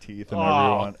there's my teeth,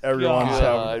 and everyone's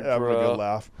God, having a bro. good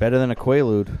laugh. Better than a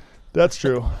Quaalude. That's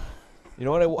true. You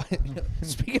know what I want?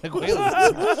 Speaking of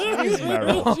Quaaludes.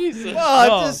 Merrill. Jesus.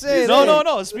 I'm just saying.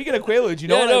 No. Speaking of Quaaludes, you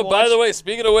know Yeah, what I no. watched? By the way,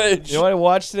 speaking of which, You know what I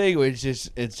watched today? It's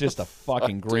just a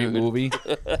fucking great dude. movie.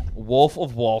 Wolf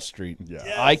of Wall Street. Yeah.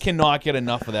 I cannot get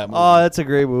enough of that movie. Oh, that's a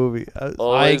great movie. I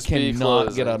always be cannot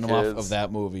closing, get enough kids. of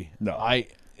that movie. No.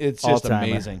 It's just All-timer.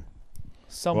 amazing.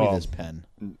 Sell me Well, this pen.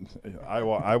 I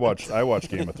watched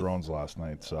Game of Thrones last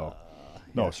night. So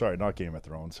no, sorry, not Game of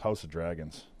Thrones. House of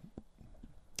Dragons.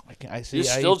 I see. You're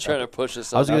still trying to push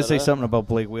us. I was going to say something. something about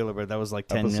Blake Wheeler, but that was like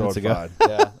 10 minutes Episode ago.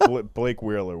 5. Yeah. Blake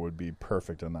Wheeler would be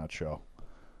perfect in that show.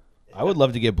 I would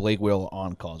love to get Blake Wheeler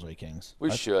on Causeway Kings.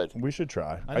 We should. We should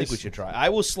try. I think we should try. I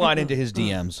will slide into his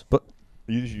DMs. But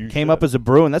You came should. up as a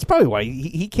Bruin. That's probably why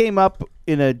he came up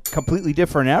in a completely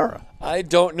different era. I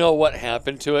don't know what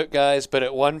happened to it, guys, but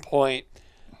at one point,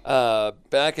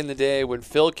 back in the day when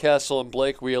Phil Kessel and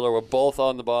Blake Wheeler were both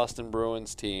on the Boston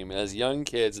Bruins team as young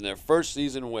kids in their first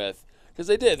season because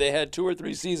they had 2 or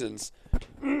 3 seasons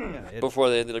before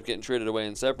they ended up getting traded away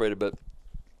and separated. But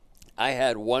I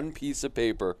had one piece of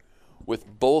paper with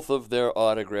both of their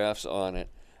autographs on it.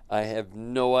 I have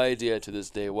no idea to this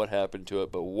day what happened to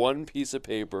it, but one piece of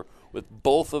paper with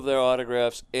both of their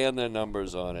autographs and their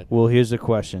numbers on it. Well, here's the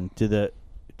question: Did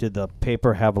the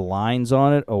paper have lines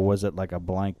on it, or was it like a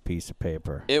blank piece of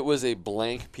paper? It was a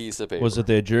blank piece of paper. Was it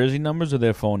their jersey numbers or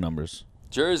their phone numbers?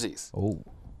 Jerseys? Oh.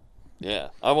 Yeah.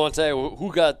 I won't tell you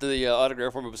who got the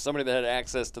autograph from it, but somebody that had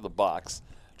access to the box.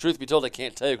 Truth be told, I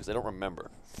can't tell you because I don't remember.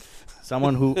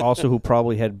 Someone who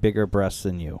probably had bigger breasts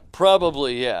than you.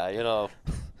 Probably, yeah.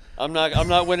 I'm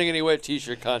not winning any wet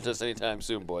T-shirt contest anytime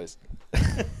soon, boys.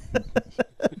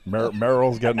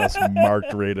 Merrill's getting us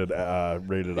marked rated Yeah,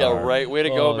 R. right. Way to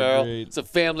go, Oh, Merrill. great. It's a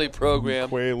family program.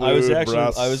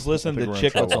 Quaalude, I was listening to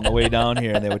Chicklets on the way down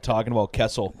here, and they were talking about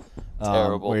Kessel.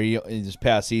 Terrible. Where in this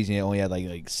past season, he only had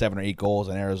like 7 or 8 goals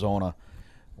in Arizona.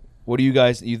 What do you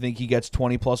guys? You think he gets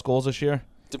 20 plus goals this year?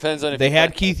 Depends on if They you had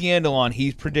find- Keith Yandel on.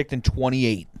 He's predicting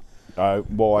 28. Well,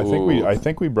 Ooh. I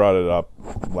think we brought it up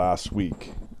last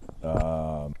week,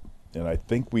 and I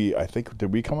think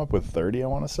did we come up with 30? I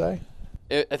want to say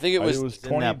I think it was. it was in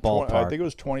 20. that 20 I ballpark. think it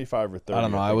was 25 or 30. I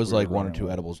don't know. I think was we like were 1 or running 2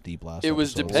 with. edibles deep last. It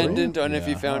was episode. dependent on if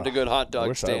you Yeah. found a good hot I dog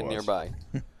wish I stand was. nearby.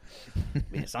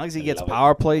 As long as he gets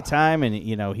power play time and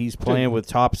he's playing with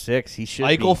top 6, he should.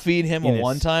 Eichel be feed him in a his-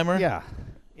 one-timer? Yeah,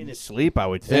 in his sleep, I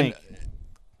would think.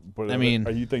 But I mean-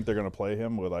 you think they're going to play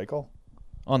him with Eichel?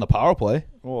 On the power play,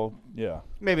 Well, yeah.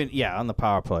 Maybe on the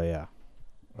power play. Yeah.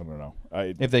 I don't know.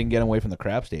 if they can get him away from the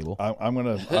crab stable. I'm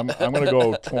gonna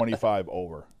go 25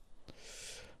 over.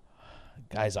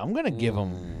 Guys, I'm going to give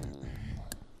him...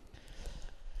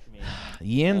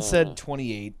 Ian said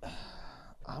 28.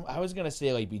 I was going to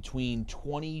say like between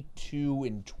 22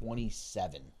 and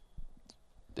 27.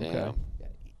 Damn.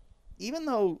 Even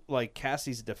though like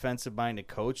Cassie's a defensive-minded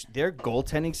coach, their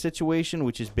goaltending situation,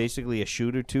 which is basically a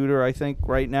shooter-tutor, I think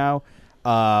right now,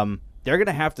 they're going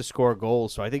to have to score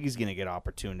goals. So I think he's going to get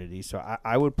opportunities. So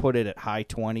I would put it at high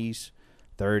 20s,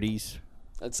 30s.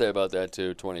 I'd say about that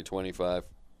too. 20-25.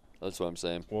 That's what I'm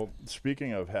saying. Well,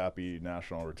 speaking of Happy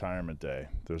National Retirement Day,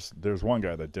 there's one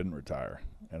guy that didn't retire,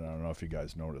 and I don't know if you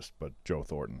guys noticed, but Joe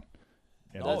Thornton.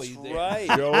 And That's it's right.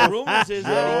 Joe- The rumors is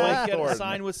that he might get Thornton.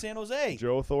 signed with San Jose.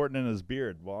 Joe Thornton and his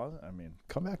beard. Well, I mean,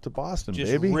 come back to Boston,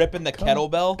 Just baby. ripping the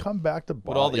kettlebell Come back to Boston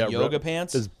with all the yoga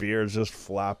pants. His beard's just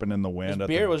flapping in the wind. His at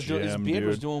beard the was gym, his beard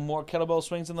was dude. doing more kettlebell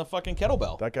swings than the fucking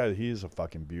kettlebell. That guy, he's a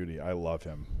fucking beauty. I love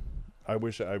him. I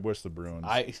wish the Bruins.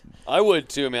 I would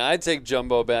too, man. I'd take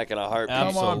Jumbo back in a heartbeat.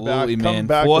 Come on Absolutely, back- come man.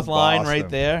 back to Fourth line right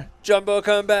Boston. there. Jumbo,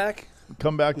 come back.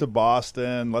 come back to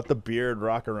Boston, let the beard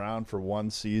rock around for one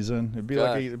season. It'd be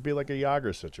God. like a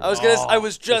Yager situation. I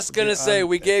was just gonna say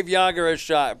we gave Yager a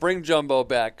shot. Bring Jumbo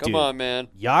back. Come on, man.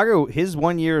 Yager, his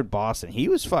 1 year at Boston, he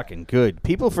was fucking good.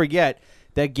 People forget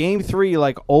that Game 3,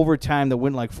 like overtime, that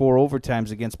went like 4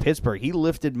 overtimes against Pittsburgh. He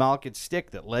lifted Malkin's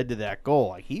stick that led to that goal.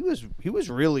 Like he was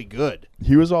really good.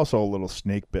 He was also a little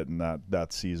snake bitten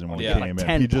that season when he Like came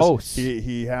 10 in. posts.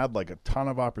 He had like a ton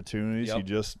of opportunities. Yep. He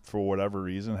just, for whatever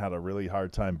reason, had a really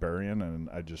hard time burying, and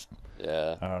I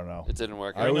don't know. It didn't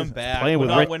work Bring out. him back. playing We're with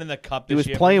not Rich- winning the cup He this was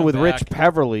year. playing Bring with him Rich back.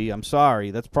 Peverly. I'm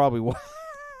sorry. That's probably why.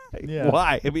 Yeah.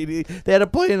 Why? I mean, they had him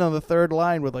playing on the third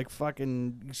line with like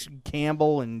fucking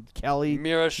Campbell and Kelly.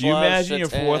 Miroslav Do you imagine your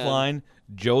Satan. fourth line,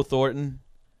 Joe Thornton,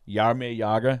 Jaromir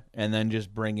Jagr, and then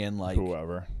just bring in like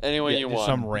Whoever. Anyone yeah, you just want.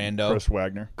 some rando? Chris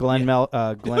Wagner. Glenn Murray.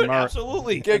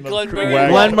 Absolutely. Get Glenn Murray.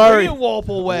 Wagner. Glenn Murray. Bring in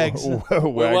Walpole Wags. Wagner,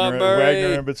 Murray.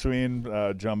 Wagner in between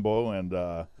Jumbo and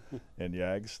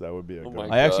Yags. That would be a good my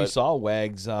one. I actually God. saw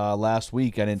Wags last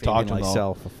week. I didn't talk to him though.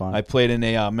 myself for fun. I played in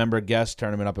a member guest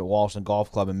tournament up at Walston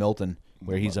Golf Club in Milton,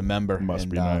 where he's a member. Must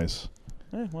and, be nice.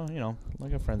 Well, you know, I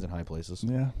got friends in high places.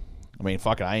 Yeah. I mean,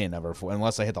 fuck it, I ain't never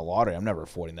unless I hit the lottery. I'm never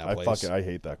affording that place. I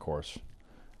hate that course.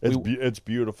 It's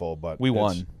beautiful, but We it's-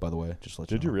 won, by the way. Just to let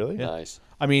Did you you know. really? Yeah. Nice.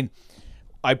 I mean,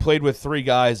 I played with 3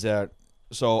 guys that.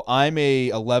 So I'm a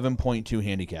 11.2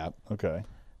 handicap. Okay.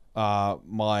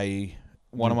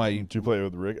 One of my Did you play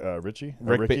with Richie?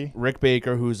 Ricky? Rick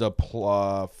Baker, who's a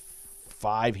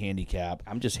 5 handicap.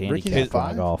 I'm just Ricky's handicapped a on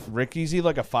five? golf. Ricky's either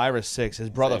like a 5 or 6. His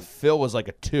brother Same. Phil was like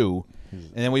a 2,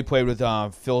 and then we played with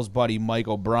Phil's buddy Mike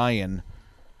O'Brien,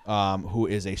 who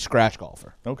is a scratch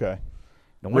golfer. Okay.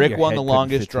 No wonder Rick your won head the couldn't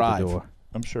longest fit through the drive. door.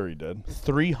 I'm sure he did.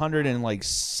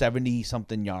 370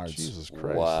 something yards. Jesus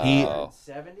Christ. Wow.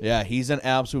 Yeah, he's an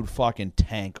absolute fucking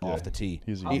tank Yeah, off the tee.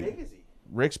 He's How big is he?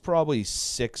 Rick's probably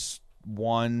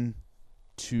 6'1",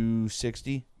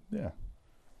 260. Yeah.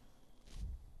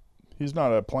 He's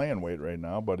not a playing weight right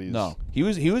now, but he's No, he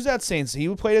was at Saints. He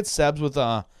played at Seb's with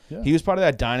He was part of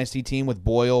that dynasty team with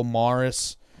Boyle,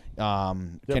 Morris,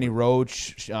 Kenny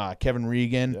Roach, Kevin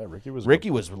Regan. Yeah, Ricky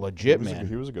was legit, he was man.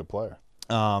 he was a good player.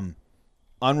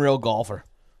 Unreal golfer.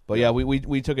 But yeah,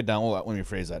 we took it down. Well, let me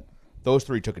rephrase that. Those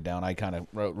 3 took it down. I kind of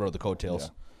rode the coattails. Yeah.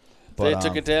 They But,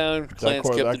 took it down. Clarence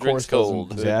kept the drinks course doesn't-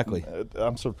 cold. Exactly.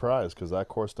 I'm surprised because that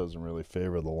course doesn't really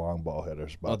favor the long ball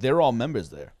hitters. Well, But they're all members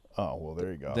there. oh well,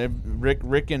 there you go.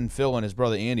 Rick and Phil and his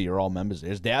brother Andy are all members there.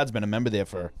 His dad's been a member there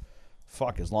for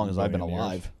as long as I've been Million years.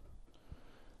 alive.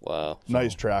 Wow.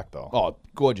 Nice track though. Oh,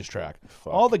 gorgeous track.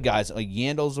 Fuck. All the guys, like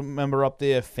Yandel's a member up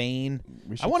there, Fane.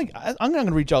 I'm going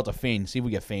to reach out to Fane, see if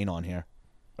we get Fane on here.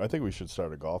 I think we should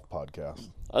start a golf podcast.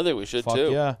 I think we should Fuck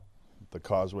too. yeah. The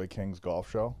Causeway Kings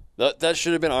Golf Show. That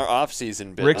should have been our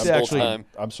off-season bit. Rick's this whole actually- time.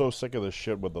 I'm so sick of this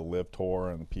shit with the Live Tour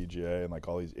and the PGA and like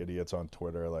all these idiots on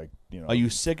Twitter. Like, you know, Are you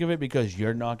sick of it because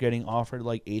you're not getting offered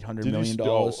like $800 Did million? you,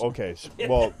 oh, okay.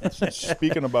 Well,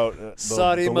 speaking about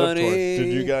Saudi the Live money. Tour,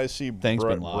 did you guys see Thanks,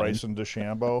 Bin Laden. Bryson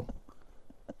DeChambeau?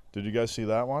 Did you guys see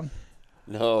that one?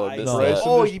 No, I missed know. that.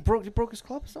 Oh, he broke his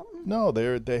club or something? No,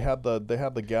 they had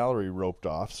the gallery roped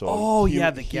off. So Oh, he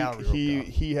had the gallery roped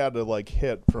off. he had to like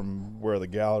hit from where the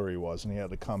gallery was, and he had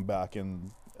to come back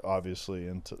in, obviously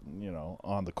into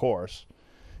on the course,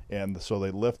 and so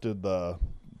they lifted the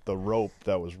rope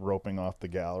that was roping off the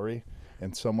gallery,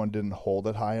 and someone didn't hold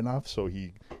it high enough, so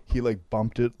he like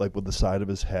bumped it like with the side of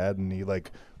his head, and he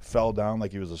like fell down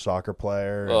like he was a soccer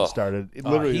player and Ugh. started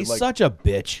literally he's like such a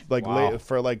bitch. like Wow.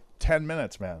 for like 10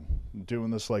 minutes, man,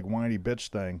 doing this like whiny bitch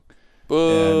thing.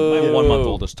 Boo. My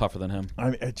 1-month-old is tougher than him.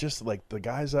 I mean, it just like the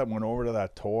guys that went over to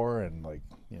that tour and like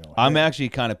I'm actually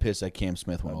kind of pissed that Cam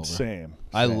Smith went over. same.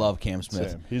 I love Cam Smith.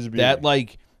 Same. He's a that beauty.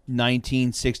 like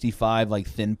 1965 like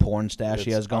thin porn stash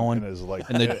he It's has going, and his, like,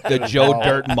 and the it is Joe all-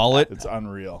 Dirt mullet. It's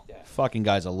unreal. Fucking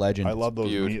guy's a legend. I love those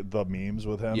Beaut. the memes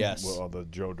with him. Yes. Well, the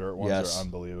Joe Dirt ones Yes. are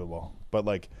unbelievable. But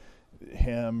like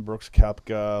him, Brooks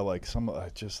Koepka, like some of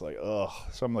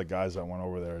the guys that went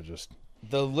over there are just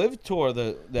The Live Tour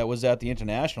that was at the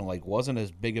International like wasn't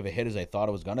as big of a hit as I thought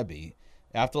it was gonna be.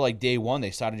 After like day 1,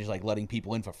 they started just like letting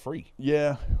people in for free.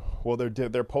 yeah. Well,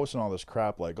 they're posting all this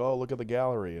crap like, oh, look at the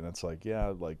gallery, and it's like,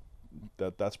 yeah, like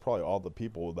that's probably all the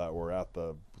people that were at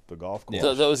the golf course.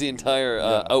 So that was the entire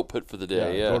output for the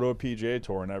day. Yeah. Go to a PGA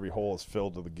tour and every hole is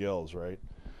filled to the gills, right?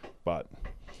 But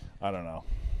I don't know.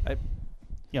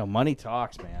 Money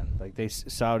talks, man. Like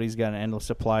Saudi's got an endless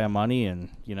supply of money, and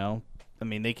I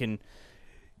mean, they can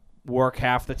work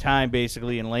half the time,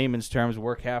 basically, in layman's terms,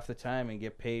 work half the time and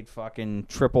get paid fucking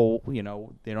triple. They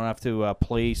don't have to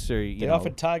place or They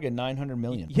offered Tiger $900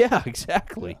 million. Yeah,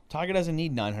 exactly. Tiger doesn't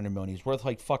need $900 million. He's worth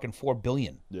like fucking $4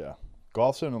 billion. Yeah.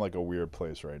 Golf's in like a weird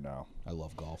place right now. I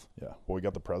love golf. Yeah. Well, we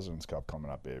got the President's Cup coming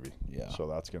up, baby. Yeah. So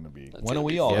that's going to be. When are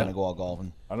we all going to go out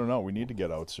golfing? I don't know. We need to get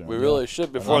out soon. We really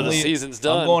should before the season's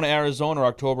done. I'm going to Arizona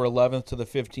October 11th to the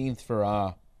 15th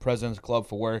for President's Club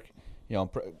for work. You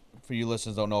know, for you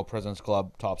listeners don't know, President's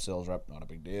Club, top sales rep, not a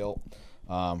big deal.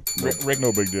 Rick,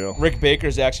 no big deal. Rick Baker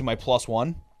is actually my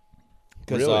 +1.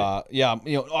 Because, Really? yeah,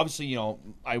 you know, obviously, you know,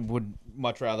 I would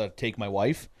much rather take my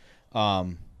wife.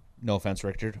 No offense,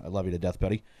 Richard. I love you to death,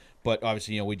 buddy. But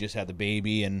obviously, you know, we just had the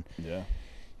baby, and Yeah.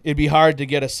 it'd be hard to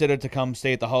get a sitter to come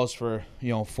stay at the house for, you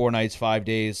know, 4 nights, 5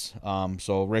 days.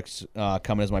 So Rick's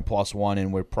coming as my +1,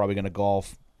 and we're probably going to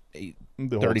golf The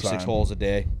whole 36 time. holes a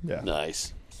day. Yeah.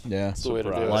 Nice. Yeah. That's the way to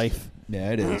do it. Life.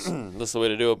 Yeah, it is. That's the way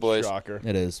to do it, boys. Shocker.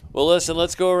 It is. Well, listen,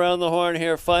 let's go around the horn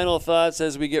here. Final thoughts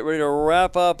as we get ready to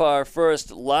wrap up our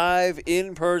first live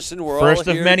in-person. We're First all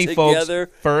of here many, together.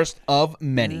 folks. First of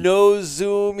many. No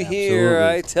Zoom here.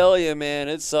 Absolutely. I tell you, man,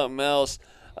 it's something else.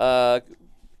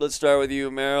 Let's start with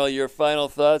you, Merrill. Your final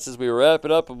thoughts as we wrap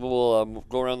it up, and we'll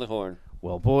go around the horn.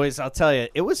 Well, boys, I'll tell you,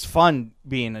 it was fun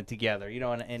being together, you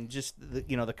know, and just,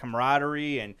 the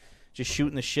camaraderie and just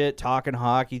shooting the shit, talking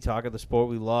hockey, talking the sport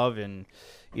we love, and,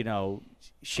 you know,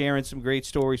 sharing some great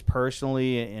stories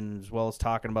personally, and as well as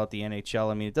talking about the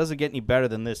NHL. I mean, it doesn't get any better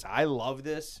than this. I love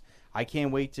this. I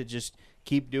can't wait to just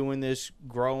keep doing this,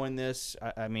 growing this.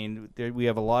 I mean, we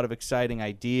have a lot of exciting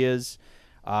ideas.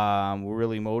 We're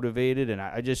really motivated, and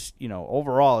I just, you know,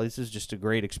 overall, this is just a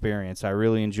great experience. I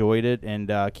really enjoyed it, and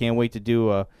can't wait to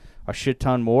do a shit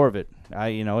ton more of it.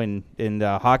 And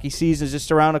hockey season is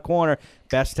just around the corner.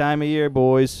 Best time of year,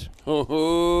 boys.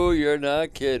 Oh, you're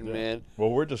not kidding, man. Well,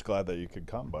 we're just glad that you could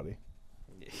come, buddy.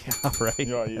 Yeah, right. You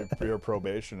know, your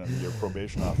probation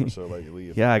officer let you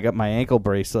leave. Yeah, I got my ankle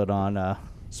bracelet on.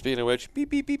 Speaking of which, beep,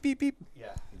 beep, beep, beep, beep. Yeah,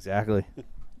 exactly.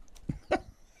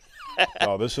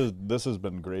 Oh, this has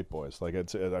been great, boys. Like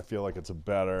I feel like it's a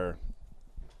better,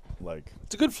 like.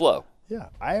 It's a good flow. Yeah,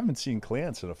 I haven't seen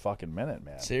Clance in a fucking minute,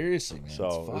 man. Seriously, man. So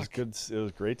it was Fuck. good. It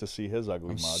was great to see his ugly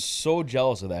I'm mug. so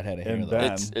jealous of that head of hair, And though.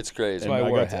 Ben. It's crazy. And why I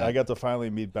wore a hat. I got to finally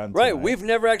meet Ben. Right, tonight. we've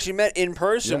never actually met in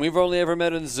person. Yeah. We've only ever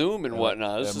met on Zoom and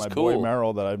whatnot. This and is my cool. boy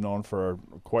Merrill that I've known for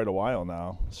quite a while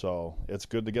now. So it's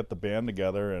good to get the band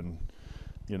together, and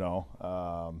you know,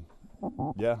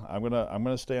 yeah, I'm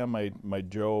gonna stay on my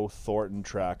Joe Thornton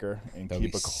tracker and That'd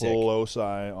keep be a sick. close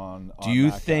eye on. Do you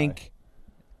that guy. think,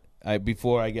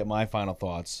 before I get my final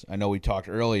thoughts, I know we talked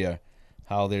earlier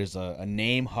how there's a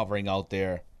name hovering out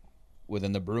there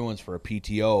within the Bruins for a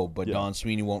PTO, but Yeah. Don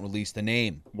Sweeney won't release the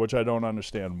name. Which I don't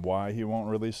understand why he won't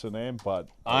release the name, but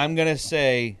I'm going to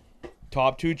say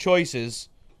top 2 choices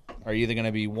are either going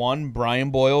to be 1,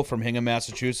 Brian Boyle from Hingham,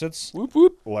 Massachusetts, Whoop,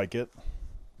 whoop. like it.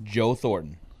 Joe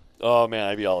Thornton. Oh, man,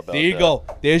 I'd be all about There you that. go.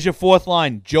 There's your 4th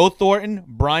line. Joe Thornton,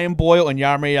 Brian Boyle, and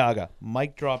Jaromir Jagr.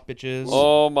 Mic drop, bitches.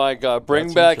 Oh, my God. Bring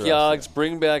That's back interesting. Yogs.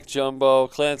 Bring back Jumbo.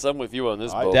 Clance, I'm with you on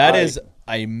this boat. That is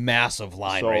a massive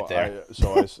line So right there.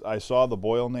 I saw the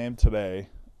Boyle name today,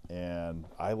 and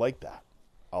I like that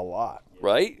a lot.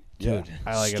 Right? Dude,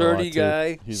 I like Sturdy it a lot,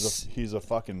 too. guy. He's a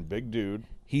fucking big dude.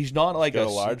 he's not like Got a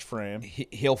large frame.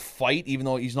 He'll fight, even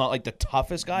though he's not like the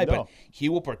toughest guy, No. but he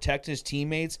will protect his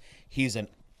teammates. He's an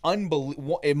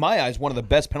unbelievable, in my eyes, one of the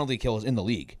best penalty killers in the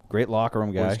league. Great locker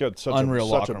room Well, guy. he's got such Unreal a,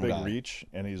 such locker a room big guy. reach,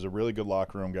 and he's a really good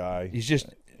locker room guy. He's just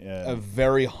Yeah. a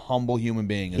very humble human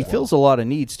being. He as well. fills a lot of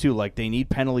needs too. Like they need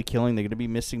penalty killing. They're going to be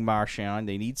missing Marchand.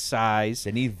 They need size.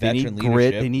 They need They veteran need grit.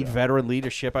 leadership. They need veteran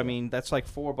leadership. I mean, that's like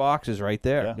 4 boxes right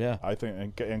there. Yeah. I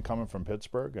think, and coming from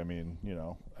Pittsburgh, I mean,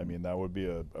 that would be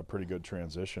a pretty good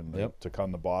transition Yep. to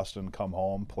come to Boston, come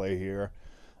home, play here,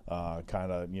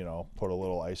 kind of, put a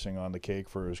little icing on the cake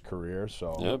for his career.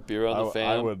 So Yep, be around the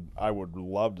fam. I would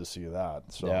love to see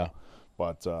that. So, Yeah.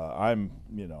 but I'm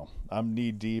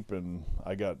knee deep, and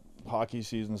I got hockey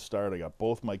season start. I got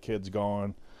both my kids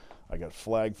going. I got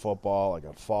flag football. I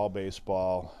got fall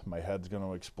baseball. My head's going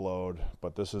to explode.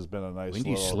 But this has been a nice. When do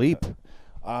you little- sleep?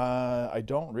 I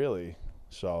don't really.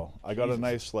 So I got a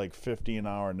nice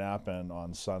 15-hour nap in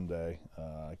on Sunday.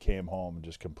 I came home and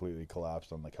just completely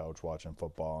collapsed on the couch watching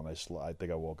football, and I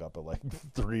think I woke up at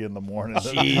 3 in the morning.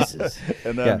 Jesus.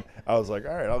 And then I was like,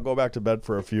 all right, I'll go back to bed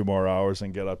for a few more hours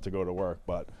and get up to go to work.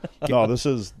 But no, this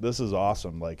is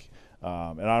awesome. And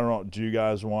I don't know. Do you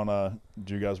guys want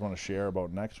to share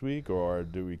about next week, or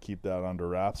do we keep that under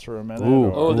wraps for a minute? Ooh.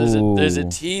 or- Oh, there's a Ooh.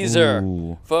 teaser,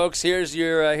 Ooh. folks. Here's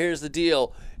the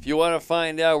deal. If you want to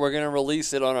find out, we're going to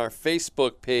release it on our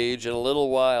Facebook page in a little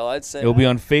while. I'd say It'll be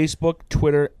on Facebook,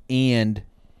 Twitter, and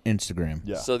Instagram.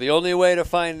 Yeah. So the only way to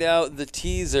find out the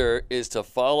teaser is to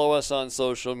follow us on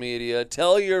social media.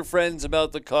 Tell your friends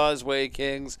about the Causeway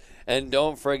Kings. And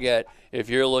don't forget, if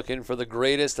you're looking for the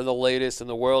greatest and the latest in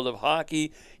the world of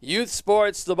hockey, youth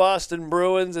sports, the Boston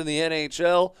Bruins, and the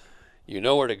NHL, you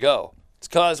know where to go. It's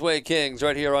Causeway Kings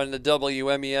right here on the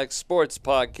WMEX Sports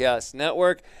Podcast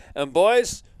Network. And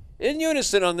boys, in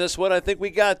unison on this one, I think we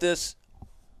got this.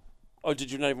 Oh,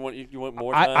 did you not even want you want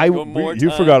more time? You want more You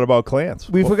time? forgot about Clance.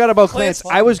 We forgot about Clance.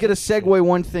 Clance. I was going to segue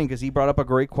one thing because he brought up a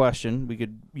great question. We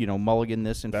could, mulligan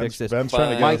this and fix this. Ben's trying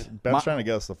to Fine.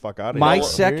 get us the fuck out of My here.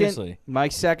 second,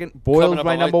 Coming Boyle's up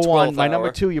my on number like one. 12th My number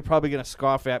hour. two, you're probably going to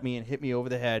scoff at me and hit me over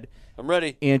the head. I'm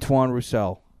ready. Antoine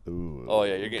Roussel. Ooh. Oh,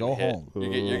 yeah, you're getting Go hit. home.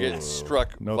 You're getting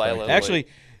struck No, thank you. violently. Actually,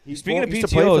 speaking of He used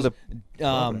to play for PTOs,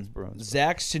 the Bruins.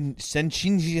 Zach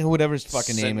Senchinji, whatever his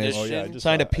fucking name is, Oh, yeah, I just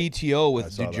signed a saw that. PTO I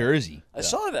with saw New that. Jersey. I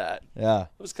saw that. Yeah, It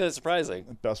was kind of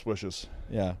surprising. Best wishes.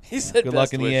 yeah. He said Good luck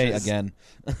best in the A wishes. again.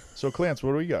 So, Clance,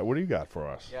 what do we got? What do you got for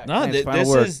us? No, Clance, final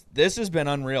word. this has been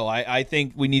unreal. I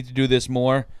think we need to do this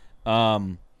more.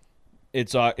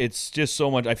 It's just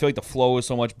so much. I feel like the flow is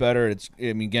so much better.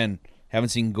 Again, haven't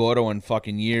seen Gordo in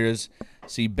fucking years.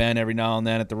 See Ben every now and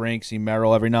then at the rink. See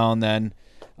Merrill every now and then.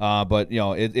 But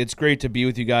it's great to be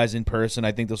with you guys in person.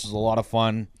 I think this was a lot of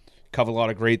fun. Covered a lot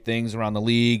of great things around the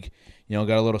league. Got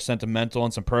a little sentimental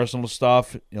and some personal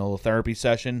stuff. A little therapy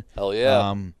session. Hell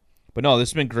yeah. But no, this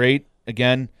has been great.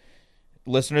 Again,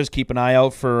 listeners, keep an eye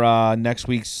out for next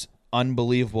week's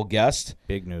unbelievable guest.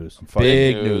 Big news.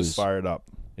 Big news. news. Fired up.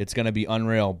 It's gonna be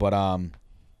unreal. But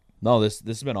no, this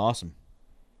has been awesome.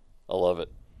 I love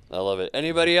it. I love it.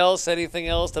 Anybody else? Anything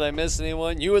else? Did I miss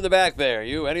anyone? You in the back there.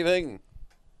 You? Anything?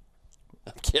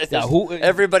 I'm kidding. Yeah, who-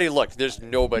 Everybody look. There's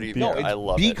nobody there. I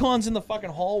love it. Beacon's in the fucking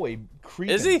hallway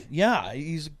creeping. Is he? Yeah,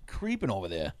 he's creeping over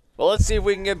there. Well, let's see if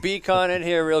we can get Beacon in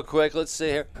here real quick. Let's see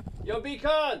here. Yo,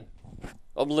 Beacon!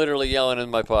 I'm literally yelling in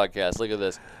my podcast. Look at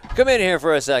this. Come in here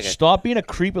for a second. Stop being a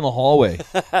creep in the hallway.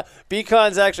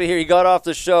 Beacon's actually here. He got off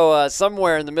the show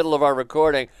somewhere in the middle of our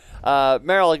recording.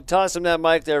 Merrill, toss him that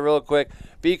mic there real quick.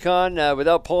 Beacon,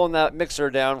 without pulling that mixer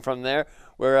down from there,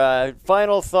 we're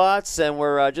final thoughts, and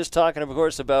we're just talking, of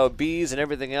course, about bees and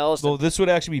everything else. So this would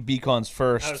actually be Beacon's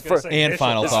first I was gonna say and initial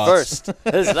final his thoughts. first,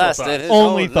 his last, and his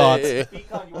Only thoughts.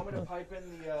 Beacon, you want me to pipe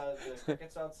in the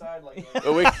crickets outside? Well,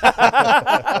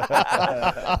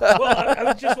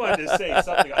 I just wanted to say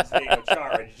something on Zdeno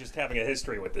Chara, just having a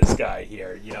history with this guy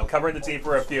here. Covering the team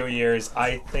for a few years,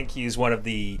 I think he's one of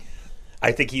the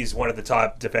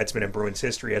top defensemen in Bruins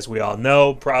history, as we all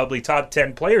know. Probably top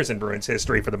 10 players in Bruins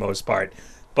history for the most part.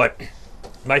 But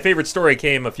my favorite story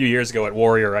came a few years ago at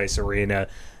Warrior Ice Arena.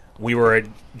 We were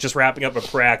just wrapping up a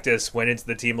practice, went into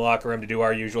the team locker room to do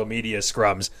our usual media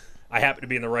scrums. I happened to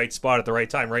be in the right spot at the right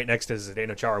time, right next to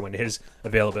Zdeno Chara when his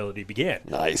availability began.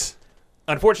 Nice.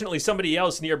 Unfortunately, somebody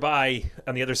else nearby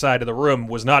on the other side of the room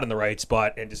was not in the right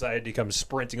spot and decided to come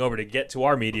sprinting over to get to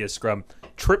our media scrum,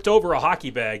 tripped over a hockey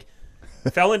bag,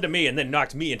 fell into me, and then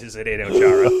knocked me into Zdeno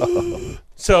Chara.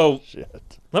 So,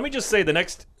 let me just say the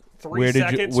next 3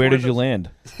 seconds... Where did you land?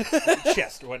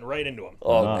 Chest went right into him.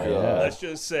 Oh, God. yeah. Let's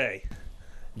just say,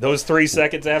 those 3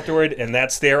 seconds afterward and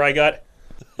that stare I got,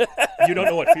 you don't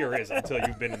know what fear is until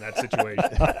you've been in that situation.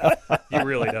 You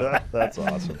really don't. That's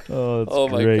awesome. Oh,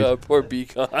 my God. Poor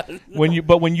Beacon. When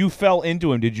you fell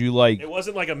into him, did you It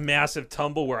wasn't like a massive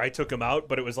tumble where I took him out,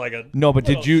 but it was like a... No, but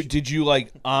little did you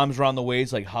like arms around the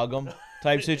waist, like hug him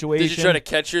type situation? Did you try to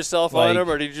catch yourself on Like- him,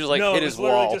 or did you just no, hit it his was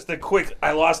literally wall? just a quick...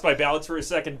 I lost my balance for a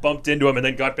second, bumped into him, and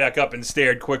then got back up and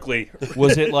stared quickly.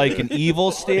 Was it like an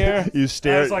evil stare? You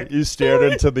stared. like, you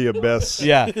stared into the abyss.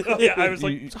 Yeah. Yeah, I was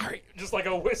like, You- sorry, just like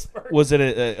a whisper. Was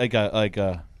it like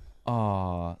a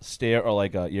stare or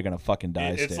like a you're gonna fucking die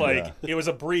It's stare? like, it was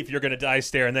a brief, you're going to die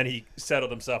stare, and then he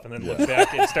settled himself and then looked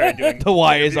back and started doing... The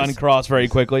wires interviews. uncrossed very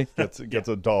quickly. Gets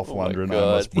a Dolph Lundgren. I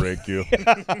God. must break you.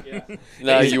 Now you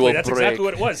Basically, will that's break. exactly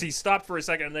what it was. He stopped for a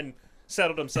second and then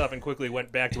settled himself and quickly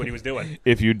went back to what he was doing.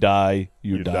 If you die,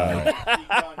 you You die.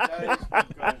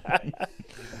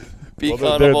 Beacon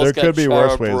Well, there almost could got be Chara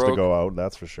worse ways to broke. go out.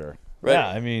 That's for sure. Right. Yeah,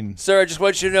 I mean, Sir, I just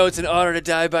want you to know it's an honor to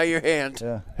die by your hand.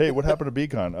 Yeah. Hey, what happened to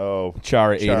Beacon? Oh,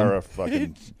 Chara ate him. Chara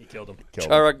fucking He killed him. killed him.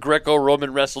 Chara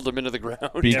Greco-Roman wrestled him into the ground.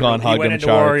 Beacon he hugged went him, into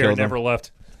Chara Warrior killed and never him.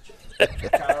 left.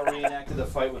 Chara reenacted the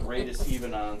fight with Ray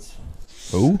Stevenons.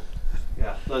 Who?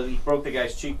 Yeah, he broke the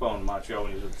guy's cheekbone in Montreal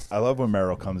when he was... I love when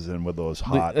Merrill comes in with those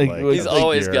hot. Like, Like, he's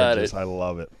always gear, got just- it. I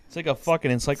love it. It's like a fucking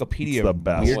encyclopedia It's the of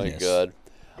best. Oh, my weirdness. God.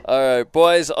 All right,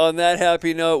 boys, on that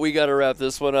happy note, we got to wrap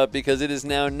this one up because it is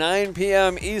now 9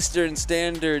 p.m. Eastern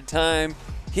Standard Time.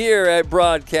 here at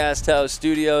Broadcast House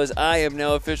Studios. I am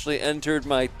now officially entered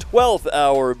my 12th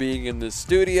hour being in the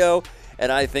studio,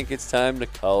 and I think it's time to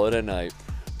call it a night.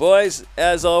 Boys,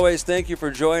 as always, thank you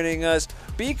for joining us.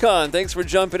 Beacon, thanks for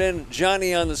jumping in.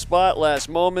 Johnny on the spot last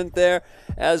moment there.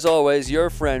 As always, your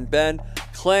friend Ben,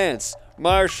 Clance,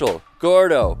 Marshall,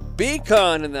 Gordo,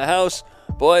 Beacon in the house.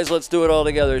 Boys, let's do it all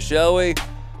together, shall we?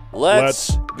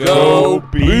 Let's go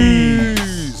Bees!